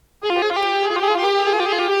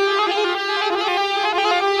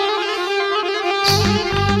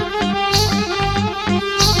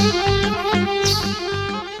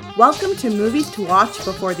Welcome to Movies to Watch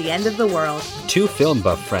Before the End of the World. Two film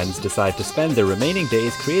buff friends decide to spend their remaining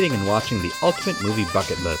days creating and watching the ultimate movie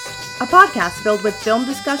bucket list. A podcast filled with film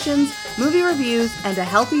discussions, movie reviews, and a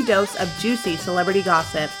healthy dose of juicy celebrity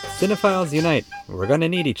gossip. Cinephiles unite. We're gonna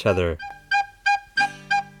need each other.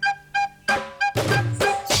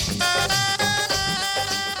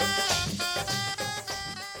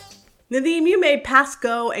 Nadeem, you may pass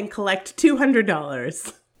go and collect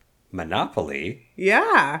 $200. Monopoly?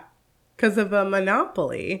 Yeah, because of a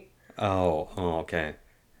monopoly. Oh, okay.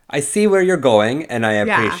 I see where you're going, and I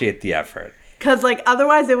appreciate the effort. Because,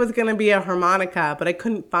 otherwise it was going to be a harmonica, but I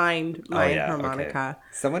couldn't find my harmonica. Okay.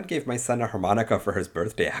 Someone gave my son a harmonica for his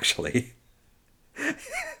birthday, actually.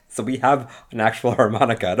 So we have an actual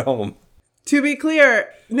harmonica at home. To be clear,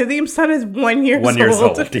 Nadeem's son is 1 year old. 1 year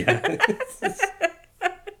old, yeah.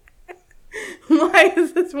 Why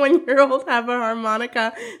does this 1 year old have a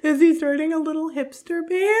harmonica? Is he starting a little hipster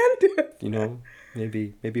band? You know,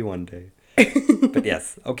 maybe one day. But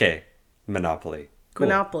yes, okay. Monopoly. Cool.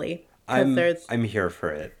 Monopoly. I'm here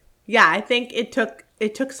for it. Yeah, I think it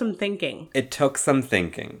took some thinking. It took some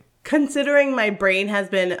thinking. Considering my brain has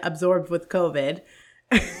been absorbed with COVID,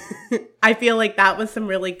 I feel like that was some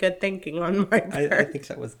really good thinking on my part. I think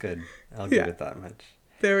that was good. I'll give it that much.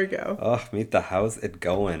 There we go. Oh, meet the house it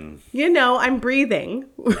going. You know, I'm breathing.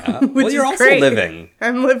 Yeah. Well, you're also living.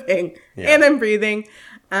 I'm living. Yeah. And I'm breathing.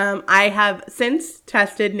 I have since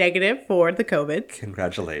tested negative for the COVID.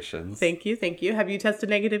 Congratulations. Thank you. Have you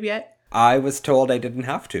tested negative yet? I was told I didn't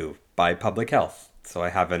have to by public health. So I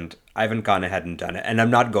haven't gone ahead and done it. And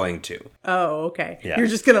I'm not going to. Oh, okay. Yeah. You're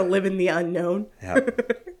just going to live in the unknown? Yeah.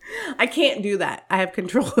 I can't do that. I have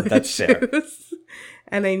control issues. That's fair.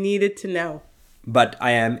 And I needed to know. But I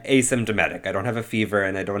am asymptomatic. I don't have a fever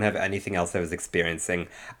and I don't have anything else I was experiencing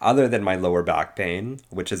other than my lower back pain,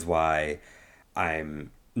 which is why I'm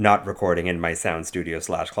not recording in my sound studio /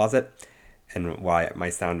 closet and why my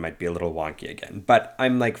sound might be a little wonky again. But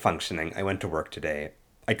I'm functioning. I went to work today.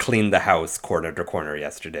 I cleaned the house corner to corner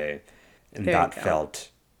yesterday. And that felt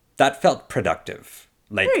productive.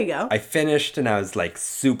 There you go. I finished and I was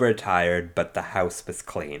super tired, but the house was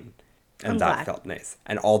clean. And that felt nice.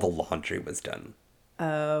 And all the laundry was done.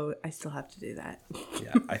 Oh, I still have to do that.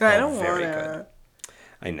 Yeah, I felt very good.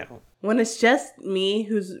 I know. When it's just me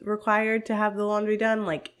who's required to have the laundry done,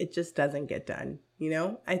 it just doesn't get done, you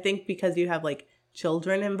know? I think because you have,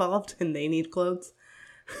 children involved and they need clothes.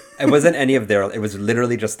 It wasn't any of it was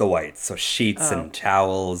literally just the whites. So sheets and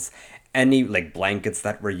towels, any, blankets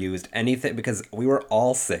that were used, anything, because we were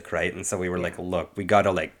all sick, right? And so we were look, we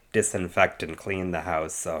gotta, disinfect and clean the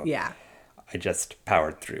house, so... Yeah. I just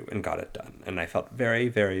powered through and got it done. And I felt very,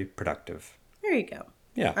 very productive. There you go.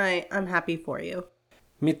 Yeah. I'm happy for you.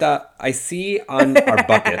 Mita, I see on our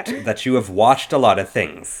bucket that you have watched a lot of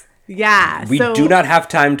things. Yeah. We do not have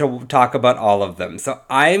time to talk about all of them. So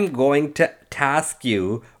I'm going to task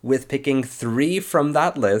you with picking 3 from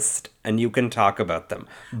that list and you can talk about them.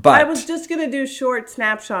 But I was just going to do short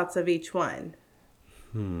snapshots of each one.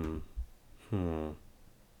 Okay,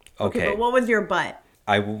 but what was your but?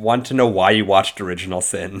 I want to know why you watched Original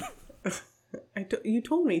Sin. You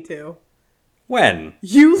told me to. When?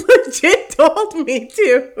 You legit told me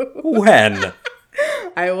to. When?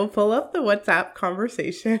 I will pull up the WhatsApp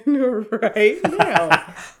conversation right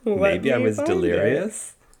now. Maybe I was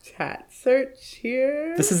delirious. Chat search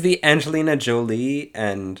here. This is the Angelina Jolie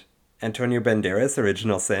and Antonio Banderas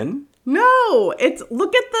Original Sin? No, it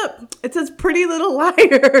says Pretty Little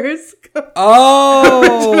Liars.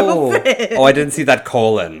 Oh! Oh, I didn't see that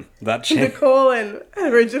colon. That the colon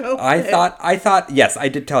original. I thought, yes, I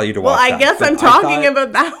did tell you to watch that. Well, I guess I'm talking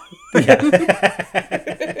about that one.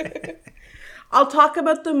 Yeah. I'll talk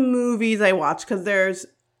about the movies I watch because there's,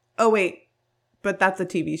 but that's a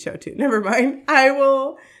TV show too. Never mind.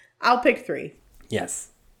 I'll pick 3. Yes.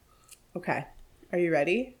 Okay. Are you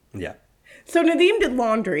ready? Yeah. So Nadeem did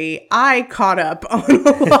laundry. I caught up on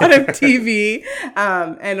a lot of TV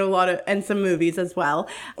and some movies as well.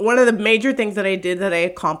 One of the major things that I did that I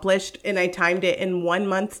accomplished, and I timed it in 1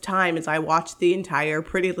 month's time, is I watched the entire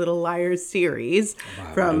Pretty Little Liars series.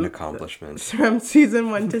 Wow, what an accomplishment. From season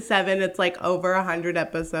 1 to 7. It's over 100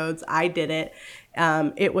 episodes. I did it.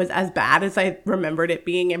 It was as bad as I remembered it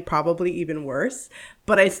being and probably even worse.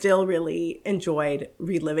 But I still really enjoyed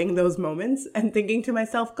reliving those moments and thinking to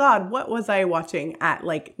myself, God, what was I watching at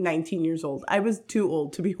 19 years old? I was too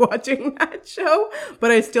old to be watching that show,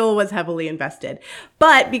 but I still was heavily invested.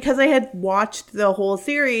 But because I had watched the whole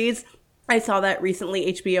series, I saw that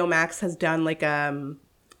recently HBO Max has done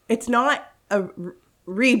it's not a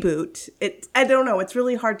reboot. I don't know. It's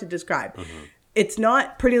really hard to describe. Mm-hmm. it's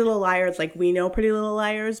not Pretty Little Liars like we know Pretty Little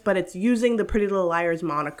Liars, but it's using the Pretty Little Liars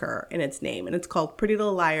moniker in its name. And it's called Pretty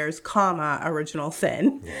Little Liars, Original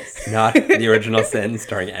Sin. Yes. Not The Original Sin,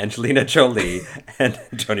 starring Angelina Jolie and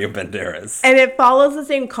Antonio Banderas. And it follows the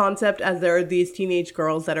same concept as there are these teenage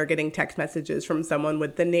girls that are getting text messages from someone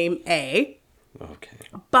with the name A. Okay.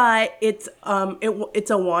 But it's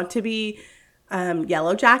a want to be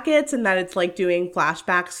Yellow Jackets, and that it's like doing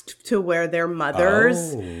flashbacks to where their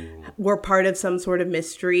mothers were part of some sort of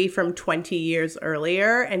mystery from 20 years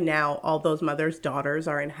earlier, and now all those mothers' daughters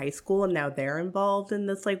are in high school and now they're involved in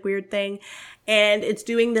this like weird thing. And it's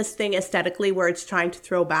doing this thing aesthetically where it's trying to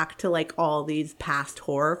throw back to like all these past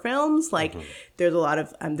horror films. Like there's a lot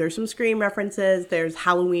of there's some Scream references, there's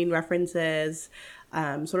Halloween references,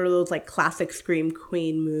 sort of those like classic Scream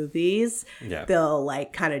Queen movies. Yeah. They'll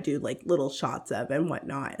like kind of do like little shots of and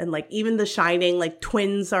whatnot. And like even The Shining, like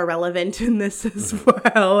twins are relevant in this as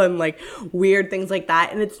well, and like weird things like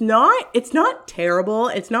that. And it's not terrible.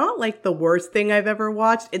 It's not like the worst thing I've ever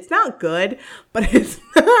watched. It's not good, but it's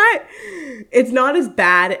not as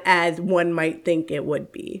bad as one might think it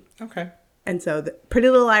would be. Okay. And so the Pretty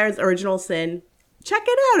Little Liars Original Sin, check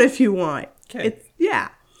it out if you want. Okay.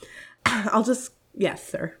 Yes,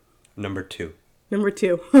 sir. Number 2.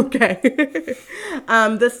 Okay.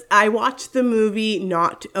 I watched the movie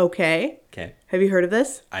Not Okay. Okay. Have you heard of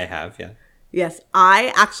this? I have, yeah. Yes,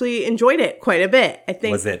 I actually enjoyed it quite a bit. I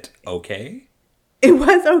think Was it okay? it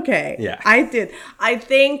was okay. Yeah. I did. I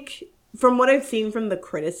think from what I've seen from the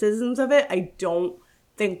criticisms of it, I don't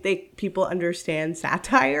think people understand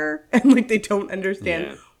satire, and like they don't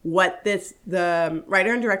understand what the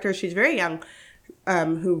writer and director, she's very young,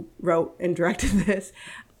 who wrote and directed this,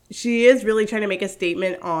 she is really trying to make a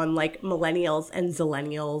statement on like millennials and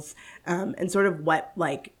zillennials, and sort of what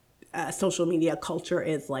like social media culture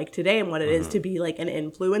is like today and what it is to be like an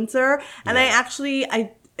influencer. And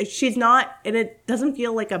she's not, and it doesn't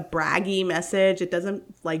feel like a braggy message. It doesn't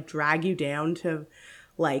like drag you down to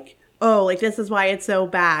like, oh, like this is why it's so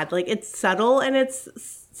bad. Like it's subtle and it's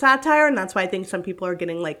satire, and that's why I think some people are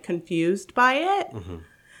getting like confused by it.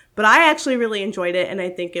 But I actually really enjoyed it, and I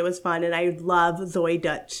think it was fun, and I love Zoe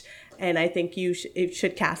Dutch, and I think you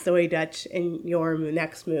should cast Zoe Dutch in your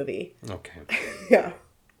next movie. Okay. Yeah.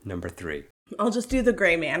 Number 3. I'll just do The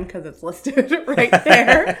Gray Man because it's listed right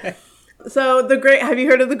there. So have you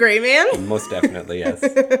heard of The Gray Man? Most definitely, yes.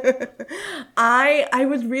 I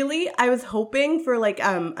was hoping for like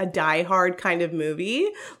a Die Hard kind of movie,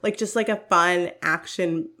 like just like a fun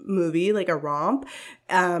action movie, like a romp.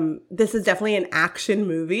 This is definitely an action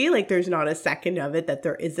movie. Like there's not a second of it that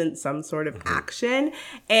there isn't some sort of action.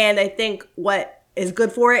 And I think what is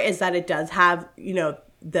good for it is that it does have,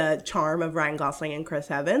 the charm of Ryan Gosling and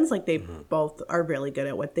Chris Evans. Like they both are really good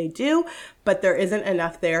at what they do, but there isn't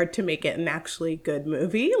enough there to make it an actually good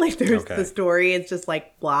movie. Like there's the story, it's just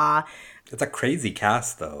like blah. It's a crazy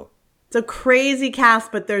cast though. It's a crazy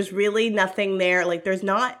cast, but there's really nothing there. Like there's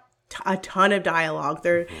not a ton of dialogue.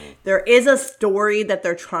 There is a story that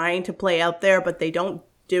they're trying to play out there, but they don't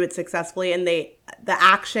do it successfully, and the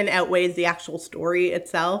action outweighs the actual story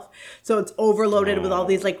itself. So it's overloaded with all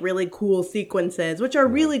these like really cool sequences, which are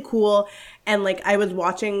really cool. And like I was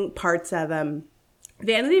watching parts of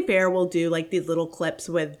Vanity Fair will do like these little clips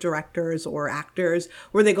with directors or actors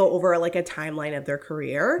where they go over like a timeline of their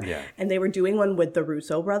career. Yeah. And they were doing one with the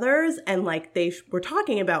Russo brothers, and like they were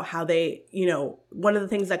talking about how they, one of the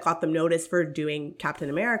things that got them noticed for doing Captain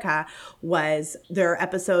America was their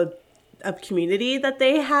episode of Community that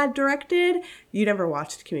they had directed. You never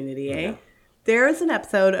watched Community, eh? No. There's an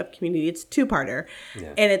episode of Community. It's 2-parter,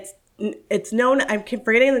 and it's known, I'm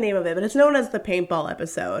forgetting the name of it, but it's known as the paintball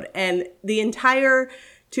episode. And the entire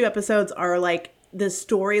 2 episodes are like the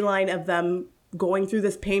storyline of them going through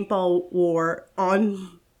this paintball war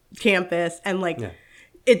on campus, and like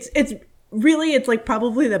it's really, it's like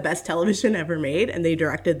probably the best television ever made, and they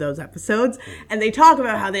directed those episodes. And they talk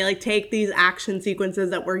about how they like take these action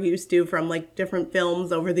sequences that we're used to from like different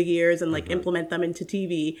films over the years and like implement them into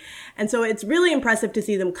TV. And so it's really impressive to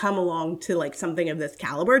see them come along to like something of this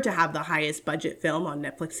caliber, to have the highest budget film on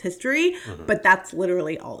Netflix history. But that's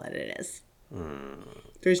literally all that it is.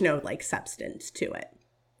 There's no like substance to it.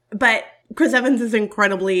 But Chris Evans is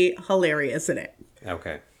incredibly hilarious in it.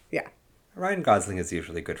 Okay. Yeah. Ryan Gosling is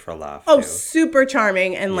usually good for a laugh, Oh, too. super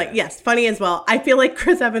charming and, like, yes, funny as well. I feel like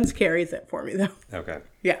Chris Evans carries it for me, though. Okay.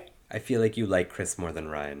 Yeah. I feel like you like Chris more than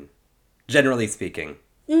Ryan. Generally speaking.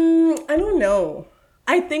 I don't know.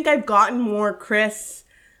 I think I've gotten more Chris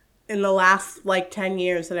in the last, like, 10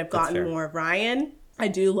 years than I've gotten more of Ryan. I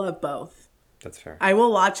do love both. That's fair. I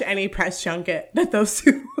will watch any press junket that those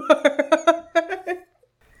two are.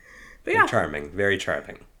 But yeah. Charming. Very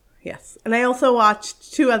charming. Yes. And I also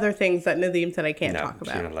watched 2 other things that Nadeem said I can't talk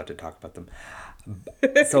about. You're not allowed to talk about them.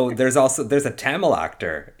 So there's a Tamil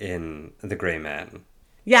actor in The Gray Man.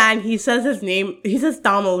 Yeah, and he says his name, he says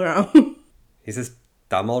Tamil wrong. He says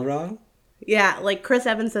Tamil wrong? Yeah, like Chris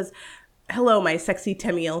Evans says, hello, my sexy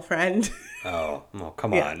Tamil friend. Oh, well,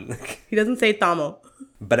 come on. He doesn't say Tamil.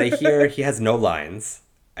 But I hear he has no lines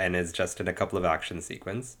and is just in a couple of action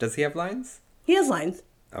sequences. Does he have lines? He has lines.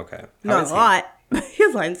 Okay. Not a lot, but he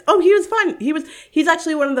has lines. Oh, he was fun. He's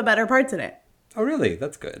actually one of the better parts in it. Oh, really?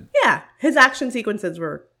 That's good. Yeah, his action sequences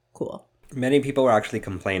were cool. Many people were actually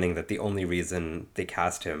complaining that the only reason they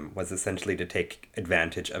cast him was essentially to take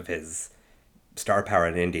advantage of his star power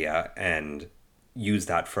in India and use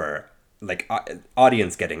that for like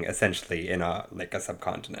audience getting essentially in a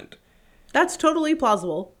subcontinent. That's totally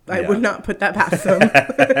plausible. I Yeah. would not put that past them.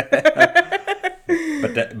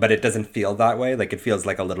 But it doesn't feel that way. Like it feels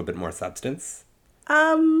like a little bit more substance.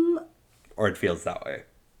 Or it feels that way.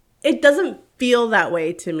 It doesn't feel that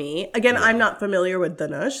way to me. Again, I'm not familiar with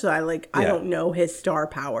Dhanush, so I don't know his star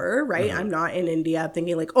power, right? I'm not in India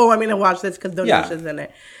thinking like, oh, I'm going to watch this because Dhanush is in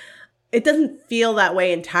it. It doesn't feel that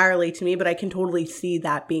way entirely to me, but I can totally see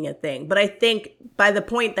that being a thing. But I think by the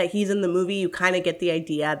point that he's in the movie, you kind of get the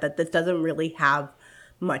idea that this doesn't really have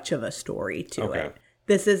much of a story to it.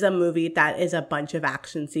 This is a movie that is a bunch of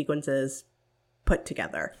action sequences put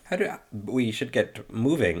together. We should get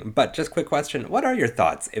moving, but just quick question. What are your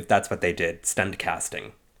thoughts if that's what they did, stunt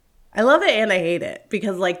casting? I love it and I hate it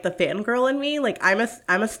because like the fangirl in me, like I'm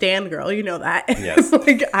a stan girl, you know that. Yes.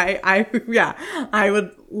 Like I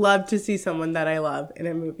would love to see someone that I love in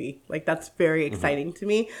a movie. Like that's very exciting to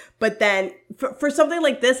me. But then for something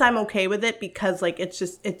like this, I'm okay with it because like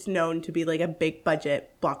it's known to be like a big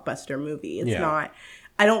budget blockbuster movie. It's not.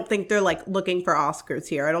 I don't think they're like looking for Oscars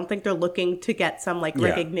here. I don't think they're looking to get some like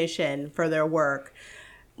recognition for their work,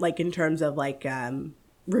 like in terms of like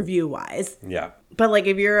review wise. Yeah. But like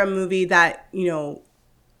if you're a movie that, you know,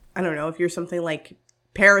 I don't know, if you're something like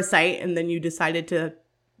Parasite and then you decided to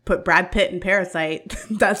put Brad Pitt in Parasite,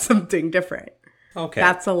 that's something different. Okay.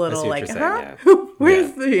 That's a little like, saying, Why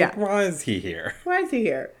is he here? Why is he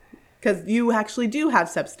here? Because you actually do have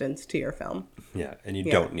substance to your film. Yeah, and you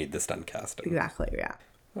don't need the stunt casting. Exactly, yeah.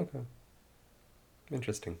 Okay.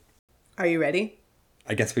 Interesting. Are you ready?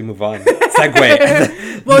 I guess we move on.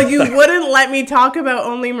 Segue. Well, you wouldn't let me talk about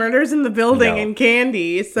Only Murders in the Building and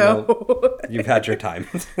Candy, so... No, you've had your time.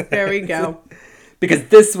 There we go. Because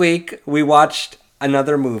this week, we watched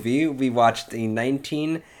another movie. We watched the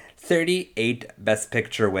 1938 Best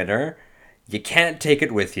Picture winner, You Can't Take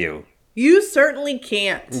It With You. You certainly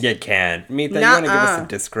can't. You can't. Meetha, you want to give us a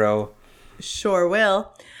discro? Sure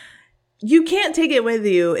will. You Can't Take It With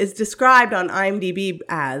You is described on IMDb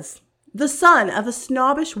as... The son of a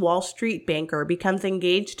snobbish Wall Street banker becomes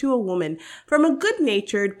engaged to a woman from a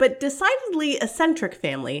good-natured but decidedly eccentric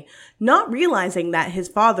family, not realizing that his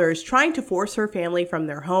father is trying to force her family from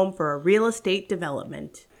their home for a real estate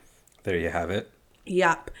development. There you have it.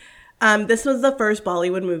 Yup. This was the first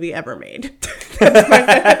Bollywood movie ever made.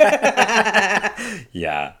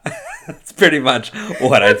 Yeah. That's pretty much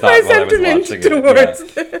what I thought while I was watching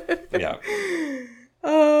it. Yeah.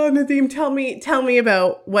 Oh, Nadeem, tell me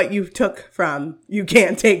about what you took from You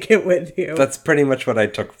Can't Take It With You. That's pretty much what I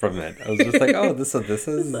took from it. I was just like, this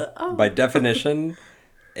is by definition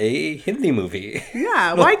a Hindi movie.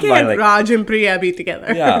 Yeah, why can't Raj and Priya be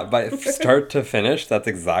together? Yeah, by start to finish, that's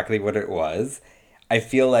exactly what it was. I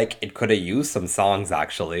feel like it could have used some songs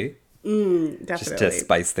actually. Definitely. Just to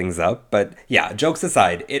spice things up. But yeah, jokes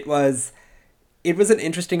aside, it was an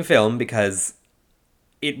interesting film because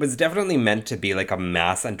it was definitely meant to be like a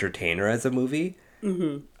mass entertainer as a movie.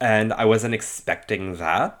 Mm-hmm. And I wasn't expecting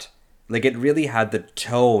that. Like it really had the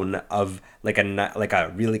tone of like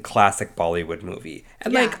a really classic Bollywood movie.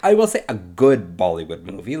 And like I will say a good Bollywood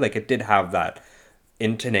movie. Like it did have that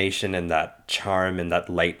intonation and that charm and that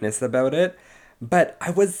lightness about it. But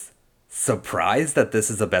I was surprised that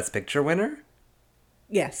this is a Best Picture winner.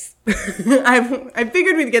 Yes. I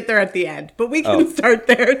figured we'd get there at the end, but we can start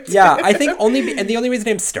there too. Yeah, I think the only reason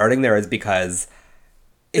I'm starting there is because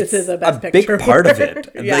it's this is a big part of it.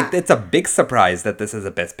 Yeah. Like it's a big surprise that this is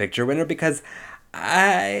a Best Picture winner because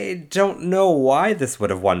I don't know why this would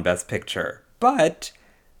have won Best Picture, but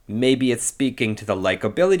maybe it's speaking to the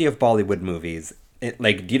likability of Bollywood movies. Do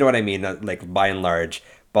you know what I mean? Like by and large,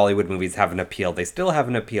 Bollywood movies have an appeal. They still have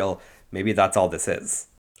an appeal. Maybe that's all this is.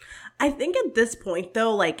 I think at this point,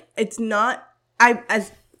 though, like, it's not...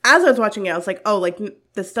 As I was watching it, I was like, oh, like,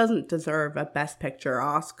 this doesn't deserve a Best Picture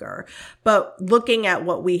Oscar. But looking at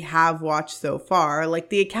what we have watched so far, like,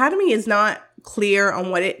 the Academy is not clear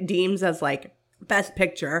on what it deems as like best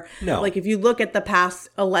picture. No. Like if you look at the past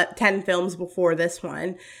 10 films before this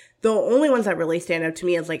one, the only ones that really stand out to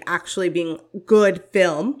me as like actually being good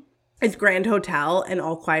film is Grand Hotel and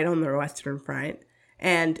All Quiet on the Western Front.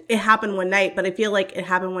 And It Happened One Night, but I feel like It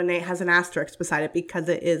Happened One Night has an asterisk beside it because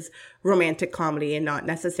it is romantic comedy and not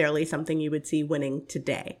necessarily something you would see winning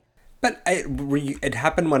today. But It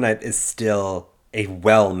Happened One Night is still a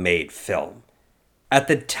well-made film. At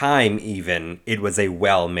the time, even, it was a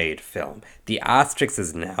well-made film. The asterisk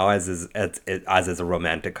is now as is a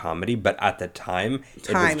romantic comedy, but at the time, it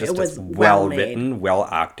was just a well-written,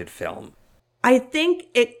 well-acted film. I think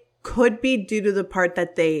it could be due to the part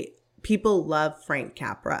that people love Frank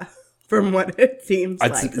Capra, from what it seems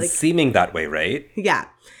like. It's seeming that way, right? Yeah.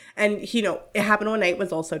 And, It Happened One Night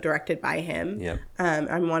was also directed by him. Yeah.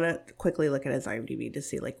 I want to quickly look at his IMDb to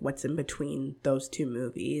see, like, what's in between those two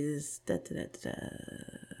movies.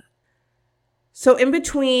 So, in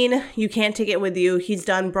between You Can't Take It With You, he's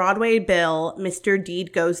done Broadway Bill, Mr.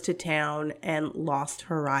 Deed Goes to Town, and Lost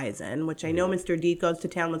Horizon, which I know Mr. Deed Goes to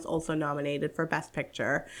Town was also nominated for Best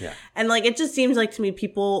Picture. Yeah. And, like, it just seems like to me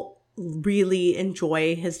people really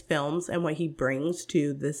enjoy his films and what he brings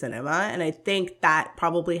to the cinema, and I think that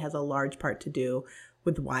probably has a large part to do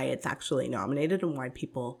with why it's actually nominated and why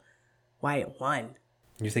it won.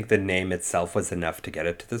 You think the name itself was enough to get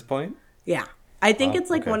it to this point? Yeah, I think it's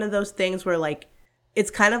like one of those things where like it's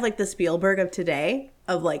kind of like the Spielberg of today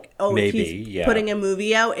of like, if he's putting a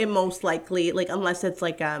movie out, it most likely, like unless it's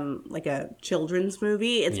like a children's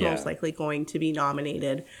movie, it's most likely going to be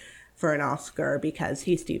nominated for an Oscar because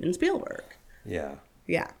he's Steven Spielberg. Yeah.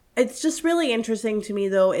 Yeah. It's just really interesting to me,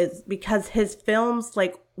 though, is because his films,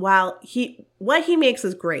 like, while what he makes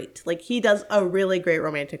is great. Like, he does a really great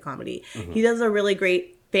romantic comedy. Mm-hmm. He does a really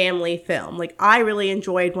great family film. Like, I really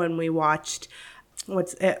enjoyed when we watched,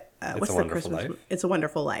 what's the Christmas movie? It's a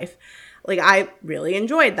Wonderful Life. Like, I really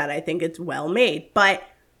enjoyed that. I think it's well made. But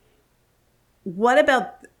what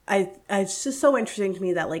about, it's just so interesting to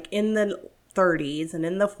me that, like, in the 30s and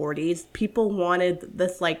in the 40s, people wanted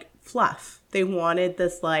this like fluff. They wanted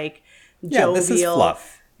this like jovial. This is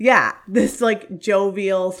fluff. Yeah, this like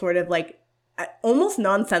jovial sort of like almost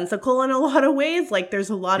nonsensical in a lot of ways. Like there's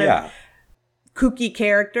a lot of kooky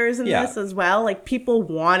characters in this as well. Like people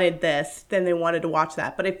wanted this, then they wanted to watch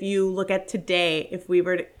that. But if you look at today,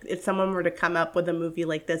 if someone were to come up with a movie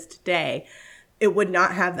like this today, it would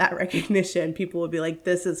not have that recognition. People would be like,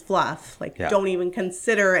 this is fluff. Like, don't even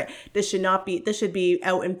consider it. This should be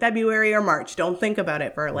out in February or March. Don't think about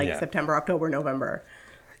it for like September, October, November.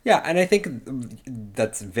 Yeah, and I think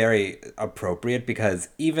that's very appropriate because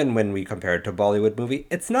even when we compare it to a Bollywood movie,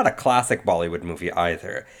 it's not a classic Bollywood movie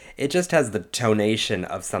either. It just has the tonation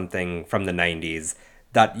of something from the 90s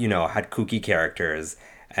that, had kooky characters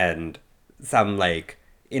and some like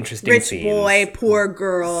interesting scenes. Rich boy, poor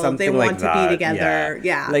girl, they want to be together.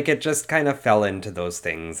 Yeah. Like it just kind of fell into those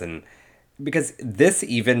things. And because this,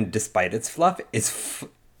 even despite its fluff,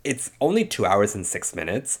 it's only 2 hours and 6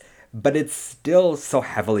 minutes, but it's still so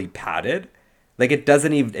heavily padded. Like it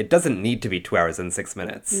doesn't need to be 2 hours and 6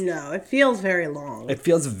 minutes. No, it feels very long. It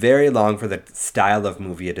feels very long for the style of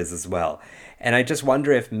movie it is as well. And I just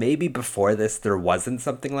wonder if maybe before this there wasn't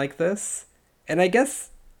something like this. And I guess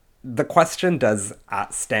the question does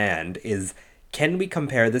stand is, can we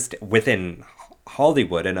compare this within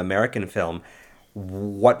Hollywood, an American film?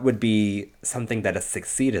 What would be something that has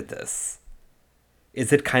succeeded this?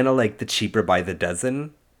 Is it kind of like The Cheaper by the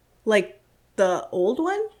Dozen? Like the old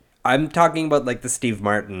one? I'm talking about like the Steve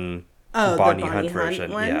Martin Bonnie Hunt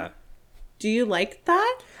version. One? Yeah. Do you like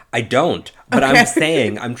that? I don't, but okay. I'm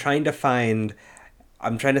saying I'm trying to find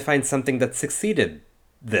something that succeeded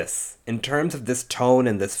this in terms of this tone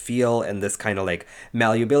and this feel and this kind of like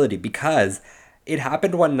malleability, because It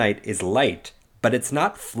Happened One Night is light, but it's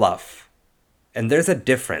not fluff. And there's a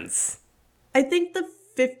difference. I think the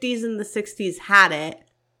 50s and the 60s had it,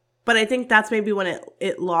 but I think that's maybe when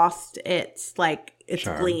it lost its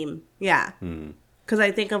charm. Gleam. Yeah. Because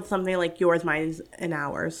I think of something like Yours, Mine, and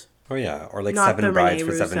Ours. Oh yeah, or like not Seven Brides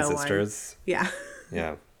for Seven Sisters. One. Yeah.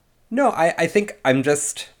 Yeah. No, I think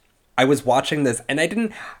I was watching this and I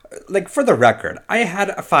didn't, like, for the record, I had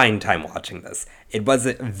a fine time watching this. It was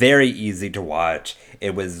very easy to watch.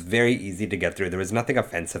 It was very easy to get through. There was nothing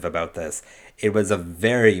offensive about this. It was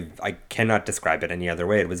I cannot describe it any other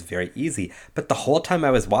way. It was very easy. But the whole time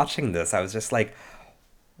I was watching this, I was just like,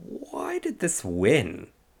 why did this win?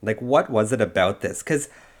 Like, what was it about this? Because,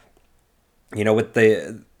 with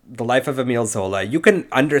the Life of Emile Zola, you can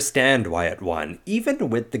understand why it won. Even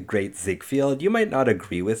with The Great Ziegfeld, you might not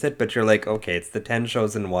agree with it, but you're like, okay, it's the 10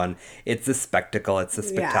 shows in one. It's the spectacle. It's the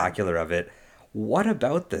spectacular of it. what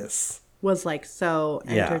about this? Was like so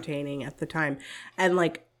entertaining at the time. And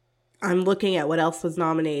like, I'm looking at what else was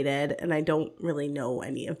nominated, and I don't really know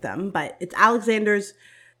any of them, but it's Alexander's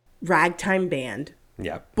Ragtime Band,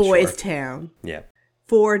 Yeah. Boys Sure. Town, Yeah.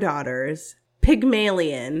 Four Daughters,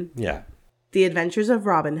 Pygmalion, Yeah. The Adventures of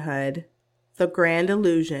Robin Hood, The Grand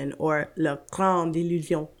Illusion, or Le Grand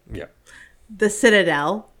Illusion, Yeah. The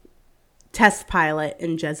Citadel, Test Pilot,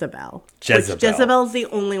 and Jezebel. Jezebel. Which Jezebel's the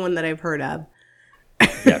only one that I've heard of.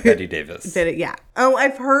 Yeah. Betty Davis. Yeah. Oh,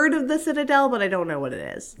 I've heard of The Citadel, but I don't know what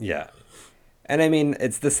it is. Yeah. And I mean,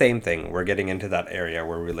 it's the same thing. We're getting into that area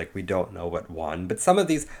where we don't know what won. But some of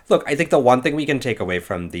these, look, I think the one thing we can take away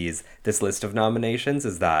from this list of nominations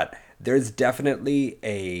is that there's definitely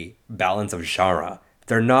a balance of genre.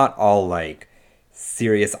 They're not all like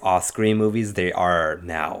serious Oscar movies. They are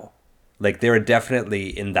now. Like, there are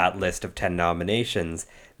definitely in that list of 10 nominations.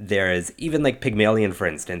 There is even like Pygmalion, for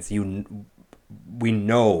instance. We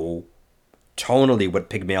know tonally what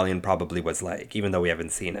Pygmalion probably was like, even though we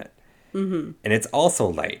haven't seen it. Mm-hmm. And it's also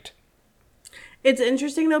light. It's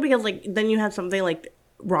interesting though, because like then you have something like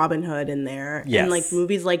Robin Hood in there. Yes. And like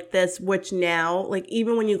movies like this, which now, like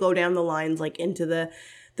even when you go down the lines like into the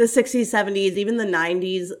 60s, 70s, even the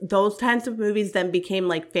 90s, those kinds of movies then became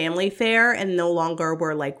like family fare and no longer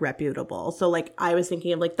were like reputable. So like I was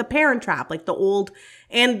thinking of like The Parent Trap, like the old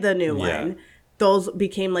and the new one. Those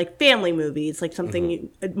became like family movies, like something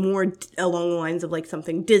more along the lines of like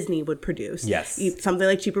something Disney would produce. Yes. Something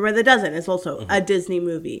like Cheaper by the Dozen is also a Disney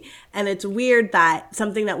movie. And it's weird that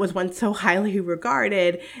something that was once so highly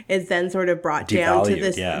regarded is then sort of brought down to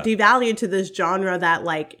this, devalued to this genre that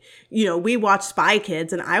like, you know, we watch Spy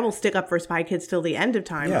Kids and I will stick up for Spy Kids till the end of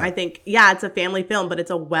time. Yeah. I think, yeah, it's a family film, but it's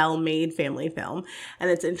a well-made family film. And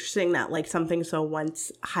it's interesting that like something so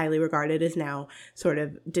once highly regarded is now sort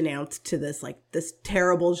of denounced to this like this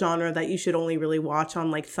terrible genre that you should only really watch on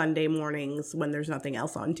like Sunday mornings when there's nothing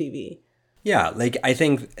else on TV. Yeah, like I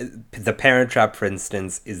think The Parent Trap, for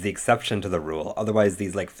instance, is the exception to the rule. Otherwise,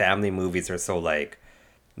 these like family movies are so like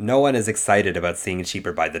no one is excited about seeing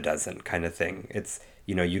Cheaper by the Dozen kind of thing. It's,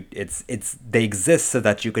 you know, they exist so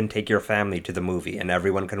that you can take your family to the movie and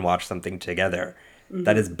everyone can watch something together. Mm-hmm.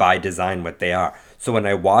 That is by design what they are. So when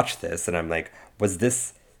I watch this and I'm like, was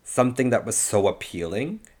this something that was so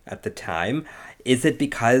appealing at the time? Is it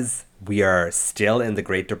because we are still in the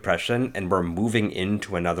Great Depression and we're moving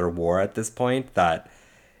into another war at this point that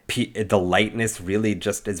the lightness really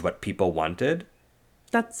just is what people wanted?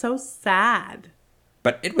 That's so sad.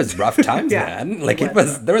 But it was rough times, man. Like there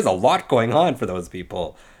was a lot going on for those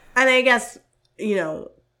people. And I guess, you know,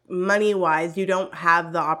 money-wise, you don't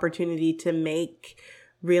have the opportunity to make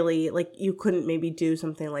really, like, you couldn't maybe do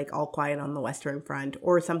something like All Quiet on the Western Front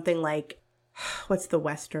or something like, what's the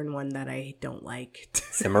Western one that I don't like?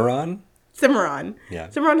 Cimarron? Cimarron. Yeah.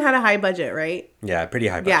 Cimarron had a high budget, right? Yeah, pretty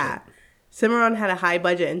high budget. Yeah. Cimarron had a high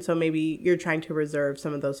budget, and so maybe you're trying to reserve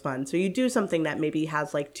some of those funds. So you do something that maybe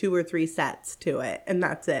has like 2 or 3 sets to it, and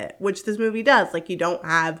that's it, which this movie does. Like, you don't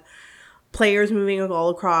have players moving all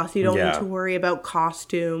across. You don't need to worry about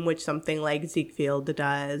costume, which something like Ziegfeld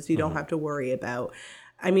does. You don't have to worry about...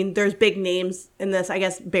 I mean, there's big names in this. I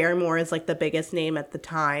guess Barrymore is like the biggest name at the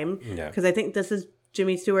time. Yeah. Because I think this is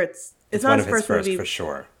Jimmy Stewart's... It's not his first movie, for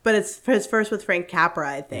sure. But it's his first with Frank Capra,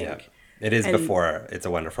 I think. Yeah. It is before It's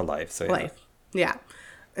a Wonderful Life. So yeah.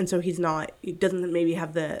 And so he doesn't maybe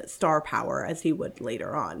have the star power as he would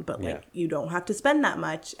later on. But like, you don't have to spend that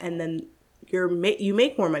much. And then you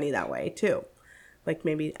make more money that way too. Like,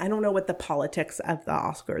 maybe, I don't know what the politics of the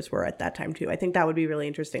Oscars were at that time too. I think that would be really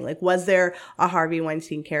interesting. Like, was there a Harvey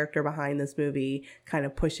Weinstein character behind this movie kind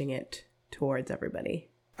of pushing it towards everybody?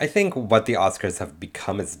 I think what the Oscars have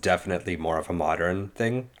become is definitely more of a modern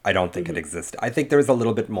thing. I don't think it exists. I think there's a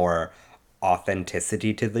little bit more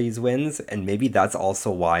authenticity to these wins, and maybe that's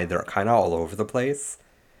also why they're kind of all over the place,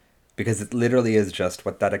 because it literally is just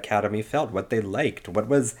what that Academy felt, what they liked, what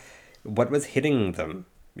was hitting them.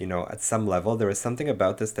 You know, at some level, there was something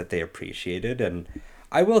about this that they appreciated. And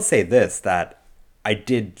I will say this, that I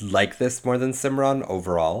did like this more than Cimarron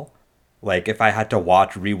overall. Like, if I had to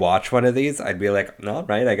rewatch one of these, I'd be like, no,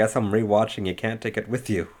 right, I guess I'm rewatching You Can't Take It With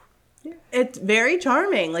You. It's very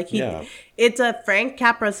charming. Like, it's a Frank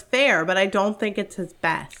Capra's fare, but I don't think it's his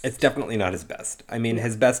best. It's definitely not his best. I mean,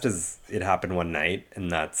 his best is It Happened One Night,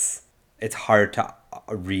 and it's hard to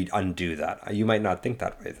undo that. You might not think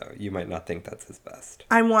that way, though. You might not think that's his best.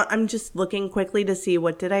 I'm just looking quickly to see,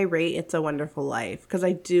 what did I rate It's a Wonderful Life? Because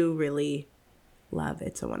I do really love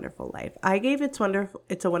It's a Wonderful Life. I gave It's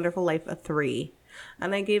a Wonderful Life a 3,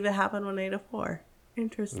 and I gave It Happened One Night a 4.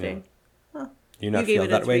 Interesting. Yeah. Huh. You not gave feel it a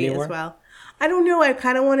that way 3 anymore? as well. I don't know. I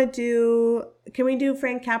kind of want to do. Can we do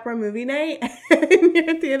Frank Capra movie night in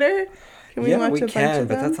your theater? Can we Yeah, watch we a bunch can, of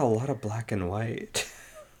but them? that's a lot of black and white.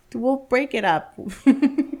 We'll break it up.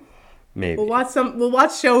 Maybe. We'll watch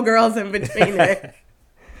Showgirls in between it,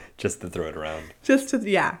 Just to throw it around. just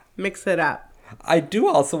to mix it up. I do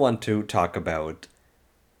also want to talk about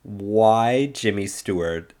why Jimmy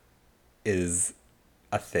Stewart is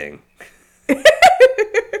a thing.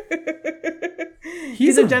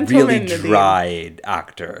 He's a a gentleman, really Nadine. dry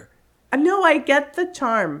actor. No, I get the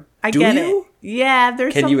charm. I Do get you? it. Yeah,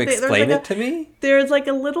 there's Can something. you explain there's it to me? There's like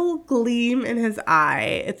a little gleam in his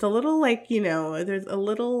eye. It's a little like, there's a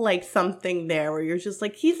little like something there where you're just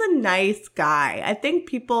like, he's a nice guy. I think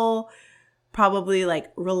people probably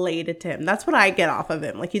like related to him. That's what I get off of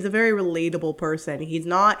him. Like he's a very relatable person. He's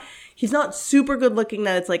not super good looking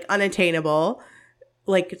that it's like unattainable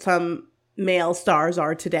like some male stars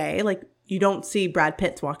are today. Like you don't see Brad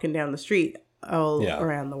Pitts walking down the street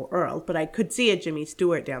around the world, but I could see a Jimmy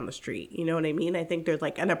Stewart down the street. You know what I mean? I think there's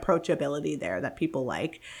like an approachability there that people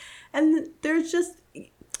like. And there's just,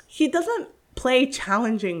 he doesn't play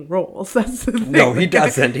challenging roles. That's the thing. No, he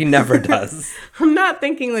doesn't. He never does. I'm not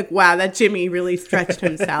thinking like, wow, that Jimmy really stretched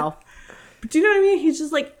himself. But do you know what I mean? He's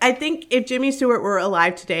just like, I think if Jimmy Stewart were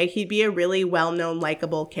alive today, he'd be a really well-known,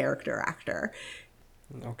 likable character actor.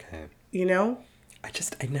 Okay. You know? I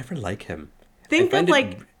never like him. Think of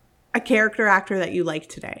like a character actor that you like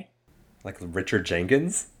today. Like Richard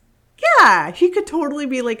Jenkins? Yeah, he could totally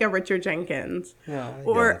be like a Richard Jenkins. Yeah.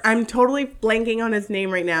 Or I'm totally blanking on his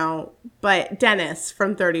name right now, but Dennis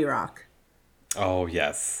from 30 Rock. Oh,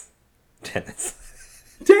 yes. Dennis.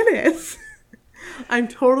 Dennis. I'm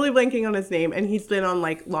totally blanking on his name, and he's been on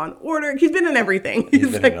like Law and Order. He's been in everything.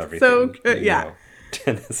 He's been like in everything. so good. Yeah. Know.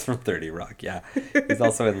 Dennis from 30 Rock, yeah. He's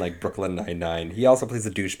also in like Brooklyn Nine-Nine. He also plays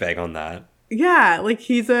a douchebag on that. Yeah, like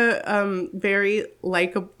he's a very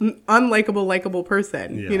unlikable, likable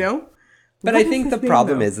person, you know? But I think the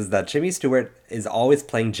problem is that Jimmy Stewart is always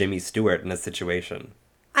playing Jimmy Stewart in a situation.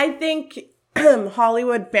 I think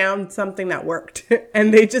Hollywood found something that worked,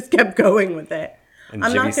 and they just kept going with it. And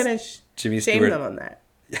I'm not going to shame them on that.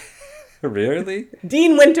 Really?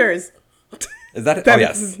 Dean Winters. Is that it? Oh,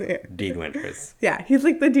 yes. Dean Winters. Yeah, he's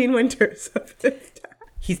like the Dean Winters of this time.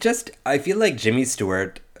 He's just, I feel like Jimmy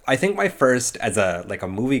Stewart, I think my first, as a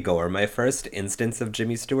moviegoer, my first instance of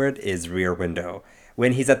Jimmy Stewart is Rear Window,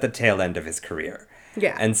 when he's at the tail end of his career.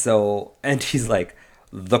 Yeah. And he's like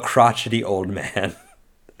the crotchety old man.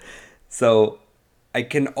 So I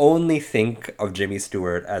can only think of Jimmy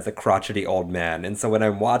Stewart as a crotchety old man. And so when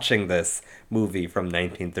I'm watching this movie from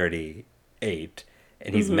 1938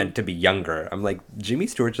 and he's meant to be younger, I'm like, Jimmy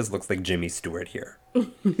Stewart just looks like Jimmy Stewart here.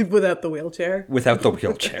 Without the wheelchair. Without the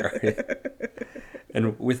wheelchair.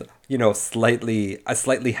 And with, a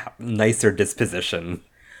slightly nicer disposition.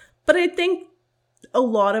 But I think a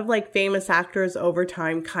lot of like famous actors over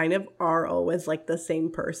time kind of are always like the same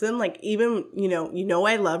person. Like even,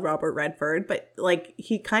 I love Robert Redford, but like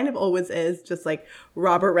he kind of always is just like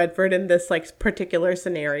Robert Redford in this like particular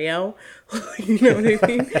scenario. You know what I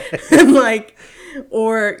mean? And like,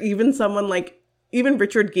 or even someone like, even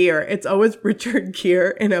Richard Gere, it's always Richard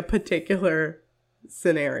Gere in a particular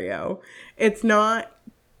scenario. It's not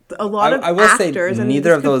a lot of I will actors. say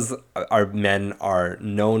neither of those men are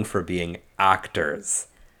known for being actors.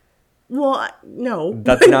 Well, no.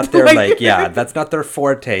 That's not their that's not their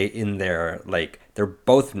forte in their they're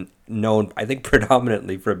both known, I think,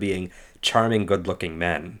 predominantly for being charming, good-looking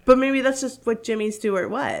men. But maybe that's just what Jimmy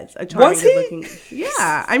Stewart was. A charming, good-looking.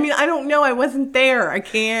 Yeah. I mean, I don't know. I wasn't there. I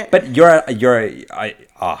can't. But you're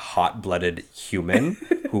a hot-blooded human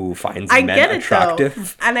who finds men attractive.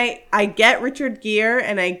 Though. And I get Richard Gere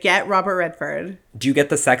and I get Robert Redford. Do you get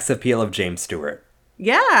the sex appeal of James Stewart?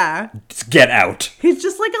 Yeah. Get out. He's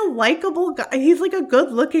just like a likable guy. He's like a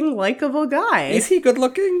good-looking, likable guy. Is he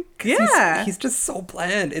good-looking? Yeah. He's just so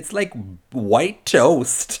bland. It's like white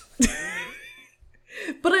toast.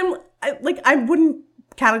 But I wouldn't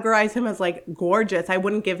categorize him as like gorgeous. I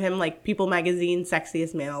wouldn't give him like People Magazine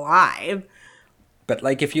sexiest man alive. But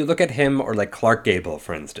like if you look at him or like Clark Gable,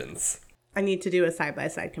 for instance. I need to do a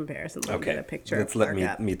side-by-side comparison. Let me get a picture. Let's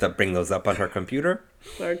let me bring those up on her computer.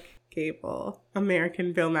 Clark Gable,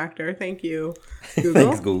 American film actor. Thank you,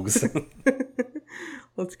 Google. Thanks, Googs.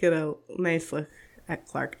 Let's get a nice look at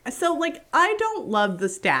Clark. So, like, I don't love the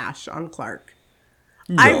stash on Clark.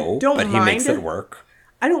 No, but he makes it work.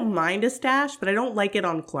 I don't mind a stash, but I don't like it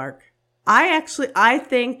on Clark. I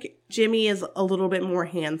think Jimmy is a little bit more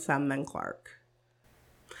handsome than Clark.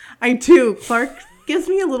 I do. Clark gives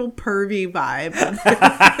me a little pervy vibe.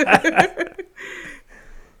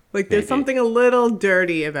 Like there's Maybe. something a little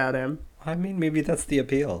dirty about him. I mean, maybe that's the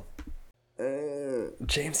appeal.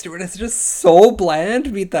 James Stewart is just so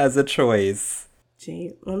bland. Meet that as a choice.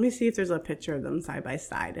 Gee, let me see if there's a picture of them side by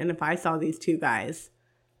side. And if I saw these two guys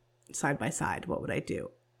side by side, what would I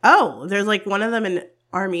do? Oh, there's like one of them in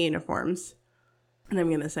army uniforms. And I'm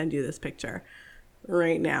going to send you this picture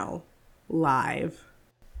right now, live.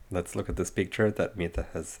 Let's look at this picture that Mita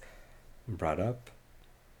has brought up.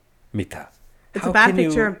 Mita. It's a bad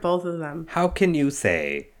picture of both of them. How can you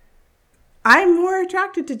say... I'm more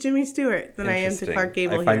attracted to Jimmy Stewart than I am to Interesting. Clark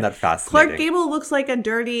Gable I find here. that fascinating. Clark Gable looks like a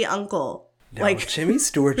dirty uncle. No, like Jimmy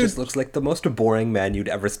Stewart just looks like the most boring man you'd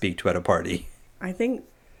ever speak to at a party. I think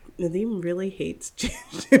Nadeem really hates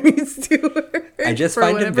Jimmy Stewart. I just for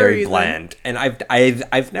find him whatever very reason. bland. And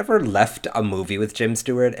I've never left a movie with Jim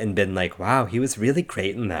Stewart and been like, wow, he was really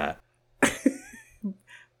great in that.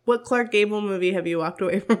 What Clark Gable movie have you walked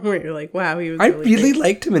away from where you're like, wow, he was I really really great?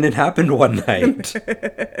 liked him and it happened one night.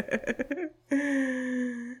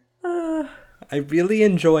 I really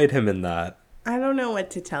enjoyed him in that. I don't know what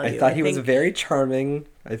to tell you. I thought he was think very charming.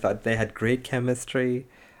 I thought they had great chemistry.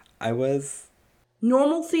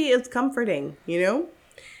 normalcy is comforting, you know?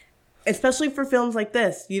 Especially for films like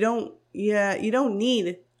this. You don't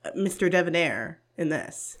need Mr. Debonair in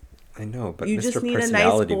this. I know, but You Mr. just need a nice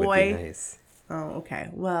Personality would boy. be nice. Oh, okay.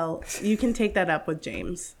 Well, you can take that up with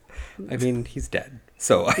James. I mean, he's dead.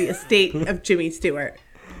 So The estate of Jimmy Stewart.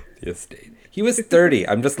 the estate. He was 30.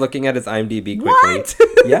 I'm just looking at his IMDb quickly. What?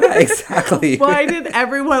 Yeah, exactly. Why did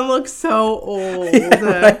everyone look so old?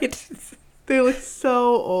 Right? They look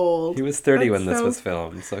so old. He was 30 when That's this so- was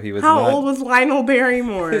filmed, so he was How not old was Lionel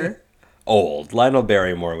Barrymore? old. Lionel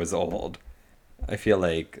Barrymore was old. I feel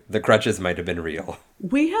like the crutches might have been real.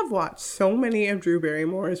 We have watched so many of Drew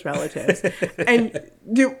Barrymore's relatives. And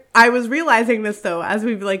I was realizing this, though, as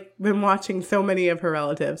we've been watching so many of her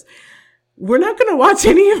relatives. We're not going to watch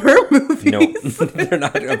any of her movies. No, they're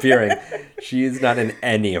not appearing. She's not in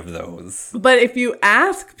any of those. But if you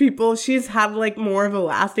ask people, she's had more of a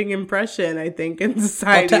lasting impression, I think, in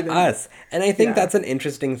society. To us. And I think Yeah. that's an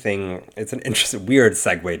interesting thing. It's an interesting, weird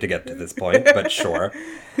segue to get to this point, but sure.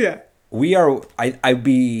 Yeah. I'd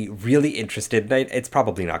be really interested, and it's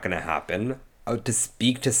probably not going to happen, to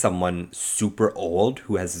speak to someone super old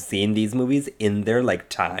who has seen these movies in their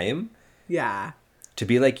time. Yeah. To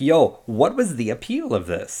be like, yo, what was the appeal of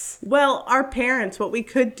this? Well, our parents, what we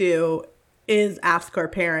could do is ask our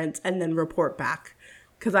parents and then report back.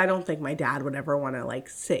 Because I don't think my dad would ever want to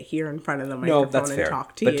sit here in front of the No, microphone that's and fair.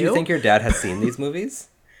 talk to But you. do you think your dad has seen these movies?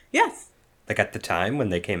 Yes. At the time when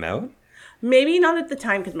they came out? Maybe not at the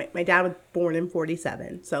time because my dad was born in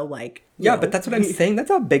 1947. So Yeah, but that's what I'm saying. That's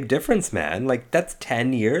a big difference, man. That's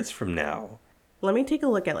 10 years from now. Let me take a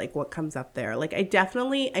look at what comes up there.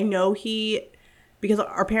 I know because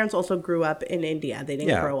our parents also grew up in India. They didn't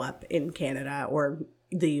Yeah. grow up in Canada or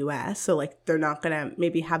the US. So they're not going to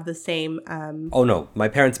maybe have the same. Oh, no. My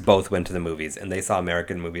parents both went to the movies, and they saw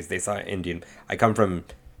American movies. They saw Indian. I come from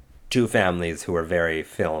two families who are very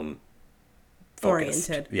film focused.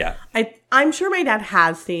 Oriented. Yeah. I'm sure my dad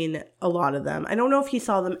has seen a lot of them. I don't know if he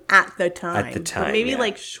saw them at the time. At the time, but maybe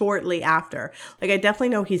yeah. shortly after. I definitely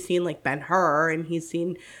know he's seen Ben-Hur and he's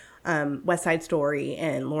seen West Side Story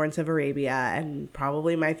and Lawrence of Arabia and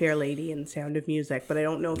probably My Fair Lady and Sound of Music, but I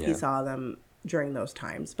don't know if he Yeah. saw them during those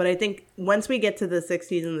times. But I think once we get to the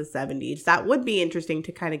 60s and the 70s, that would be interesting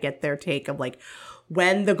to kind of get their take of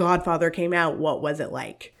when The Godfather came out, what was it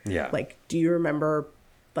like? Yeah. Do you remember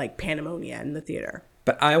Pandemonia in the theater?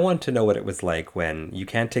 But I want to know what it was like when You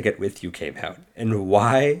Can't Take It With You came out, and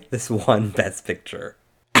why this won Best Picture.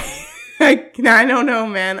 I don't know,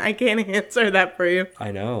 man. I can't answer that for you.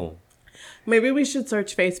 I know. Maybe we should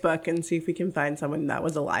search Facebook and see if we can find someone that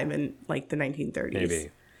was alive in the 1930s. Maybe.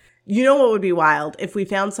 You know what would be wild? If we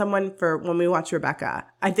found someone for when we watch Rebecca.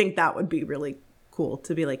 I think that would be really cool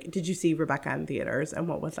to be did you see Rebecca in theaters and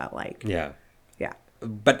what was that like? Yeah. Yeah.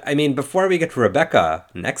 But, I mean, before we get to Rebecca,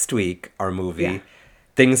 next week, our movie, Yeah.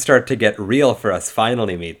 things start to get real for us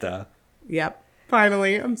finally, Mita. Yep.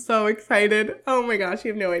 Finally. I'm so excited. Oh my gosh,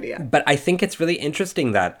 you have no idea. But I think it's really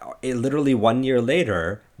interesting that literally 1 year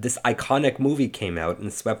later, this iconic movie came out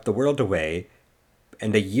and swept the world away.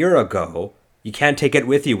 And a year ago, You Can't Take It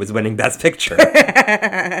With You was winning Best Picture.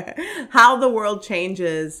 How the world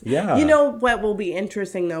changes. Yeah. You know what will be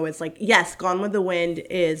interesting though is yes, Gone with the Wind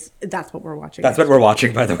that's what we're watching. That's what we're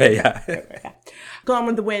watching, by the way, yeah. Gone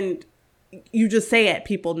with the Wind, you just say it,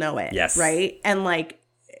 people know it. Yes. Right? And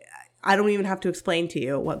I don't even have to explain to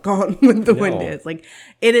you what Gone with the Wind No. is.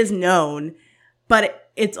 It is known, but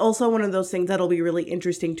it's also one of those things that'll be really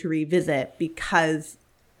interesting to revisit because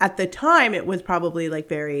at the time, it was probably like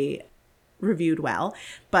very reviewed well.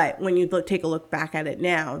 But when you take a look back at it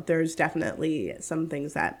now, there's definitely some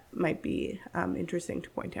things that might be interesting to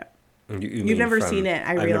point out. You've never seen it.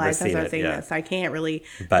 I realized as I was saying this. I can't really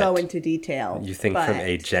go into detail. You think from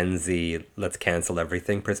a Gen Z, let's cancel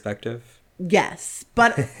everything perspective? Yes.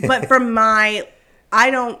 But from I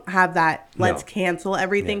don't have that let's cancel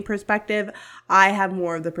everything perspective. I have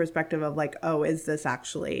more of the perspective of like, oh, is this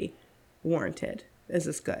actually warranted? Is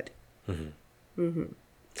this good?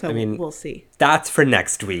 So I mean, we'll see. That's for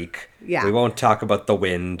next week. Yeah. We won't talk about The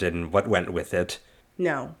Wind and what went with it.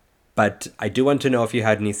 No. But I do want to know if you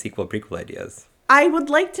had any sequel prequel ideas. I would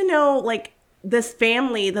like to know, like, this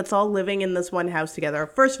family that's all living in this one house together.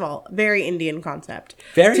 First of all, very Indian concept.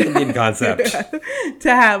 Very Indian concept. To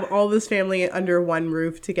have all this family under one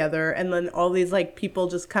roof together, and then all these like people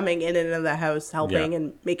just coming in and out of the house helping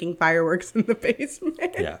and making fireworks in the basement.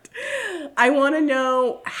 Yeah. I want to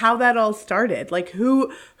know how that all started. Like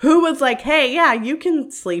who was like, "Hey, yeah, you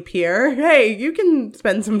can sleep here. Hey, you can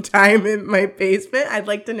spend some time in my basement." I'd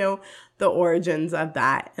like to know the origins of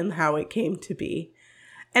that and how it came to be.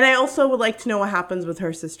 And I also would like to know what happens with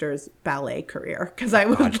her sister's ballet career, because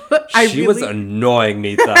she was annoying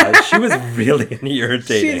me. She was really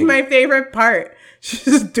irritating. She's my favorite part. She's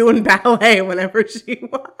just doing ballet whenever she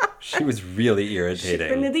wants. She was really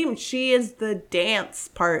irritating. Nadeem, she is the dance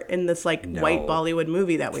part in this white Bollywood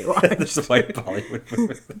movie that we watched. This white Bollywood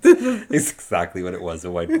movie. It's exactly what it was,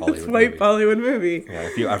 a white Bollywood movie. Bollywood movie. Yeah,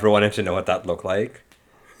 if you ever wanted to know what that looked like.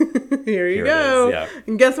 Here you go. It is,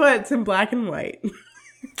 And guess what? It's in black and white.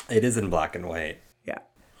 It is in black and white. Yeah.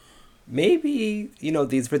 Maybe,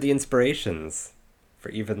 these were the inspirations for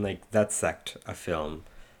even, like, that sect of film.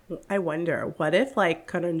 I wonder, what if,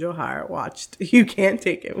 like, Karan Johar watched You Can't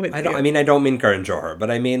Take It With You? I don't mean Karan Johar,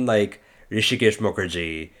 but I mean, like, Rishikesh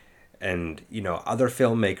Mukherjee and, other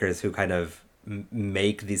filmmakers who kind of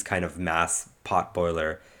make these kind of mass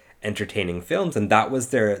potboiler entertaining films, and that was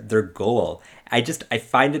their goal. I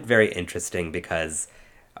find it very interesting because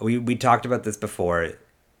we talked about this before.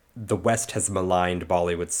 The West has maligned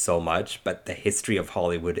Bollywood so much, but the history of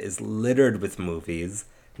Hollywood is littered with movies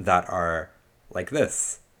that are like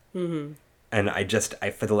this. Mm-hmm. And I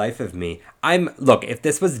for the life of me, look, if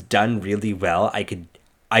this was done really well, I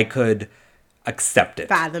could accept it.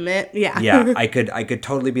 Fathom it, yeah. Yeah, I could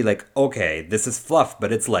totally be like, okay, this is fluff,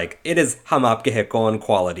 but it's like, it is Hum Aapke Hai Kaun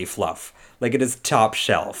quality fluff. Like, it is top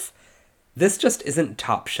shelf. This just isn't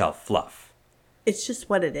top shelf fluff. It's just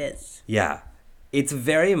what it is. Yeah. It's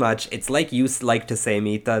very much, it's like you like to say,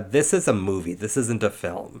 Mita, this is a movie. This isn't a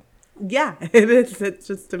film. Yeah, it is. It's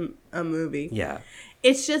just a movie. Yeah.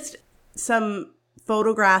 It's just some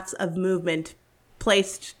photographs of movement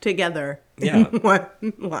placed together in one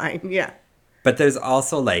line. Yeah. But there's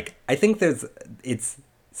also, like, I think it's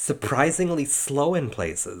surprisingly slow in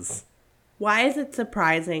places. Why is it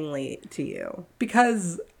surprisingly to you?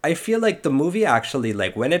 Because I feel like the movie actually,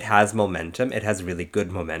 like, when it has momentum, it has really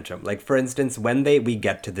good momentum. Like, for instance, when we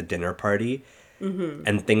get to the dinner party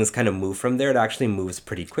and things kind of move from there, it actually moves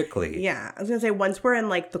pretty quickly. Yeah. I was going to say, once we're in,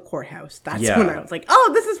 like, the courthouse, that's when I was like,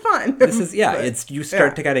 oh, this is fun. This is, you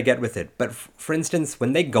start to kind of get with it. But, for instance,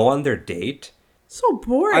 when they go on their date... So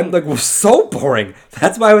boring. I'm like, so boring.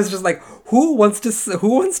 That's why I was just like, who wants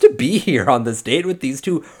to be here on this date with these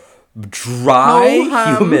two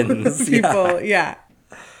dry humans? People, yeah.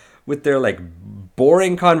 With their, like,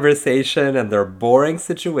 boring conversation and their boring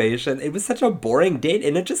situation. It was such a boring date,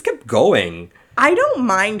 and it just kept going. I don't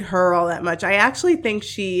mind her all that much. I actually think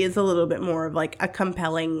she is a little bit more of, like, a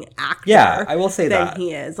compelling actor. Yeah, I will say that. Than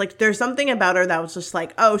he is. Like, there's something about her that was just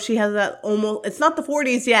like, oh, she has that almost, it's not the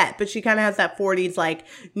 40s yet, but she kind of has that 40s, like,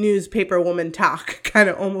 newspaper woman talk kind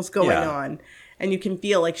of almost going on. And you can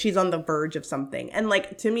feel like she's on the verge of something. And,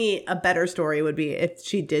 like, to me, a better story would be if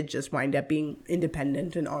she did just wind up being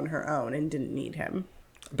independent and on her own and didn't need him.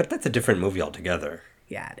 But that's a different movie altogether.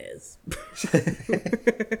 Yeah, it is.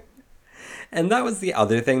 And that was the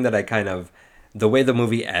other thing that the way the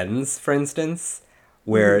movie ends, for instance,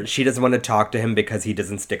 where she doesn't want to talk to him because he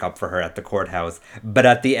doesn't stick up for her at the courthouse. But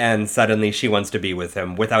at the end, suddenly she wants to be with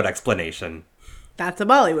him without explanation. That's a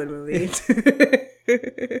Bollywood movie.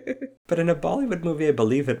 But in a Bollywood movie, I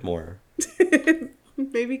believe it more.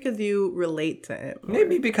 Maybe because you relate to it more.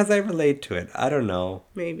 Maybe because I relate to it. I don't know.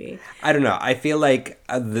 Maybe. I don't know. I feel like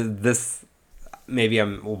maybe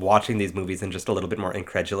I'm watching these movies and just a little bit more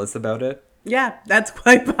incredulous about it. Yeah, that's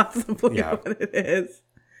quite possibly what it is.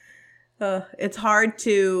 It's hard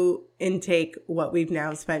to intake what we've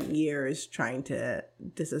now spent years trying to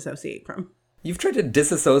disassociate from. You've tried to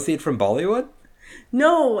disassociate from Bollywood?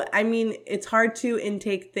 No, I mean, it's hard to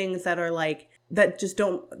intake things that are, like,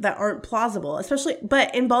 that aren't plausible, especially,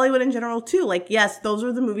 but in Bollywood in general too. Like, yes, those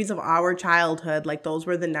were the movies of our childhood. Like, those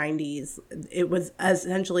were the 90s. It was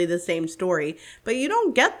essentially the same story, but you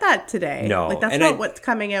don't get that today. No. Like, that's not what's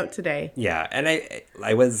coming out today. Yeah. And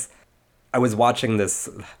I was watching this.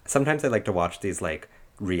 Sometimes I like to watch these like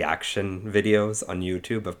reaction videos on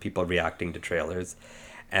YouTube of people reacting to trailers.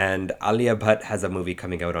 And Alia Bhatt has a movie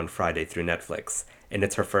coming out on Friday through Netflix. And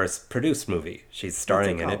it's her first produced movie. She's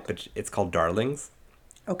starring in it, but it's called Darlings.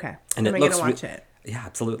 Okay. And I'm going to watch it. Yeah,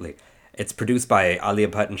 absolutely. It's produced by Alia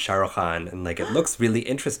Bhatt and Shah Rukh Khan, and like it looks really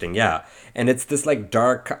interesting, yeah. And it's this like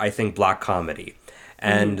dark, I think, black comedy.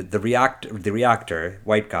 And the reactor,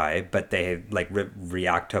 white guy, but they like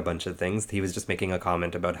react to a bunch of things. He was just making a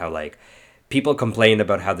comment about how like people complain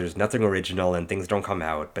about how there's nothing original and things don't come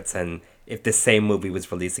out, but then if the same movie was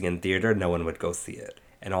releasing in theater, no one would go see it.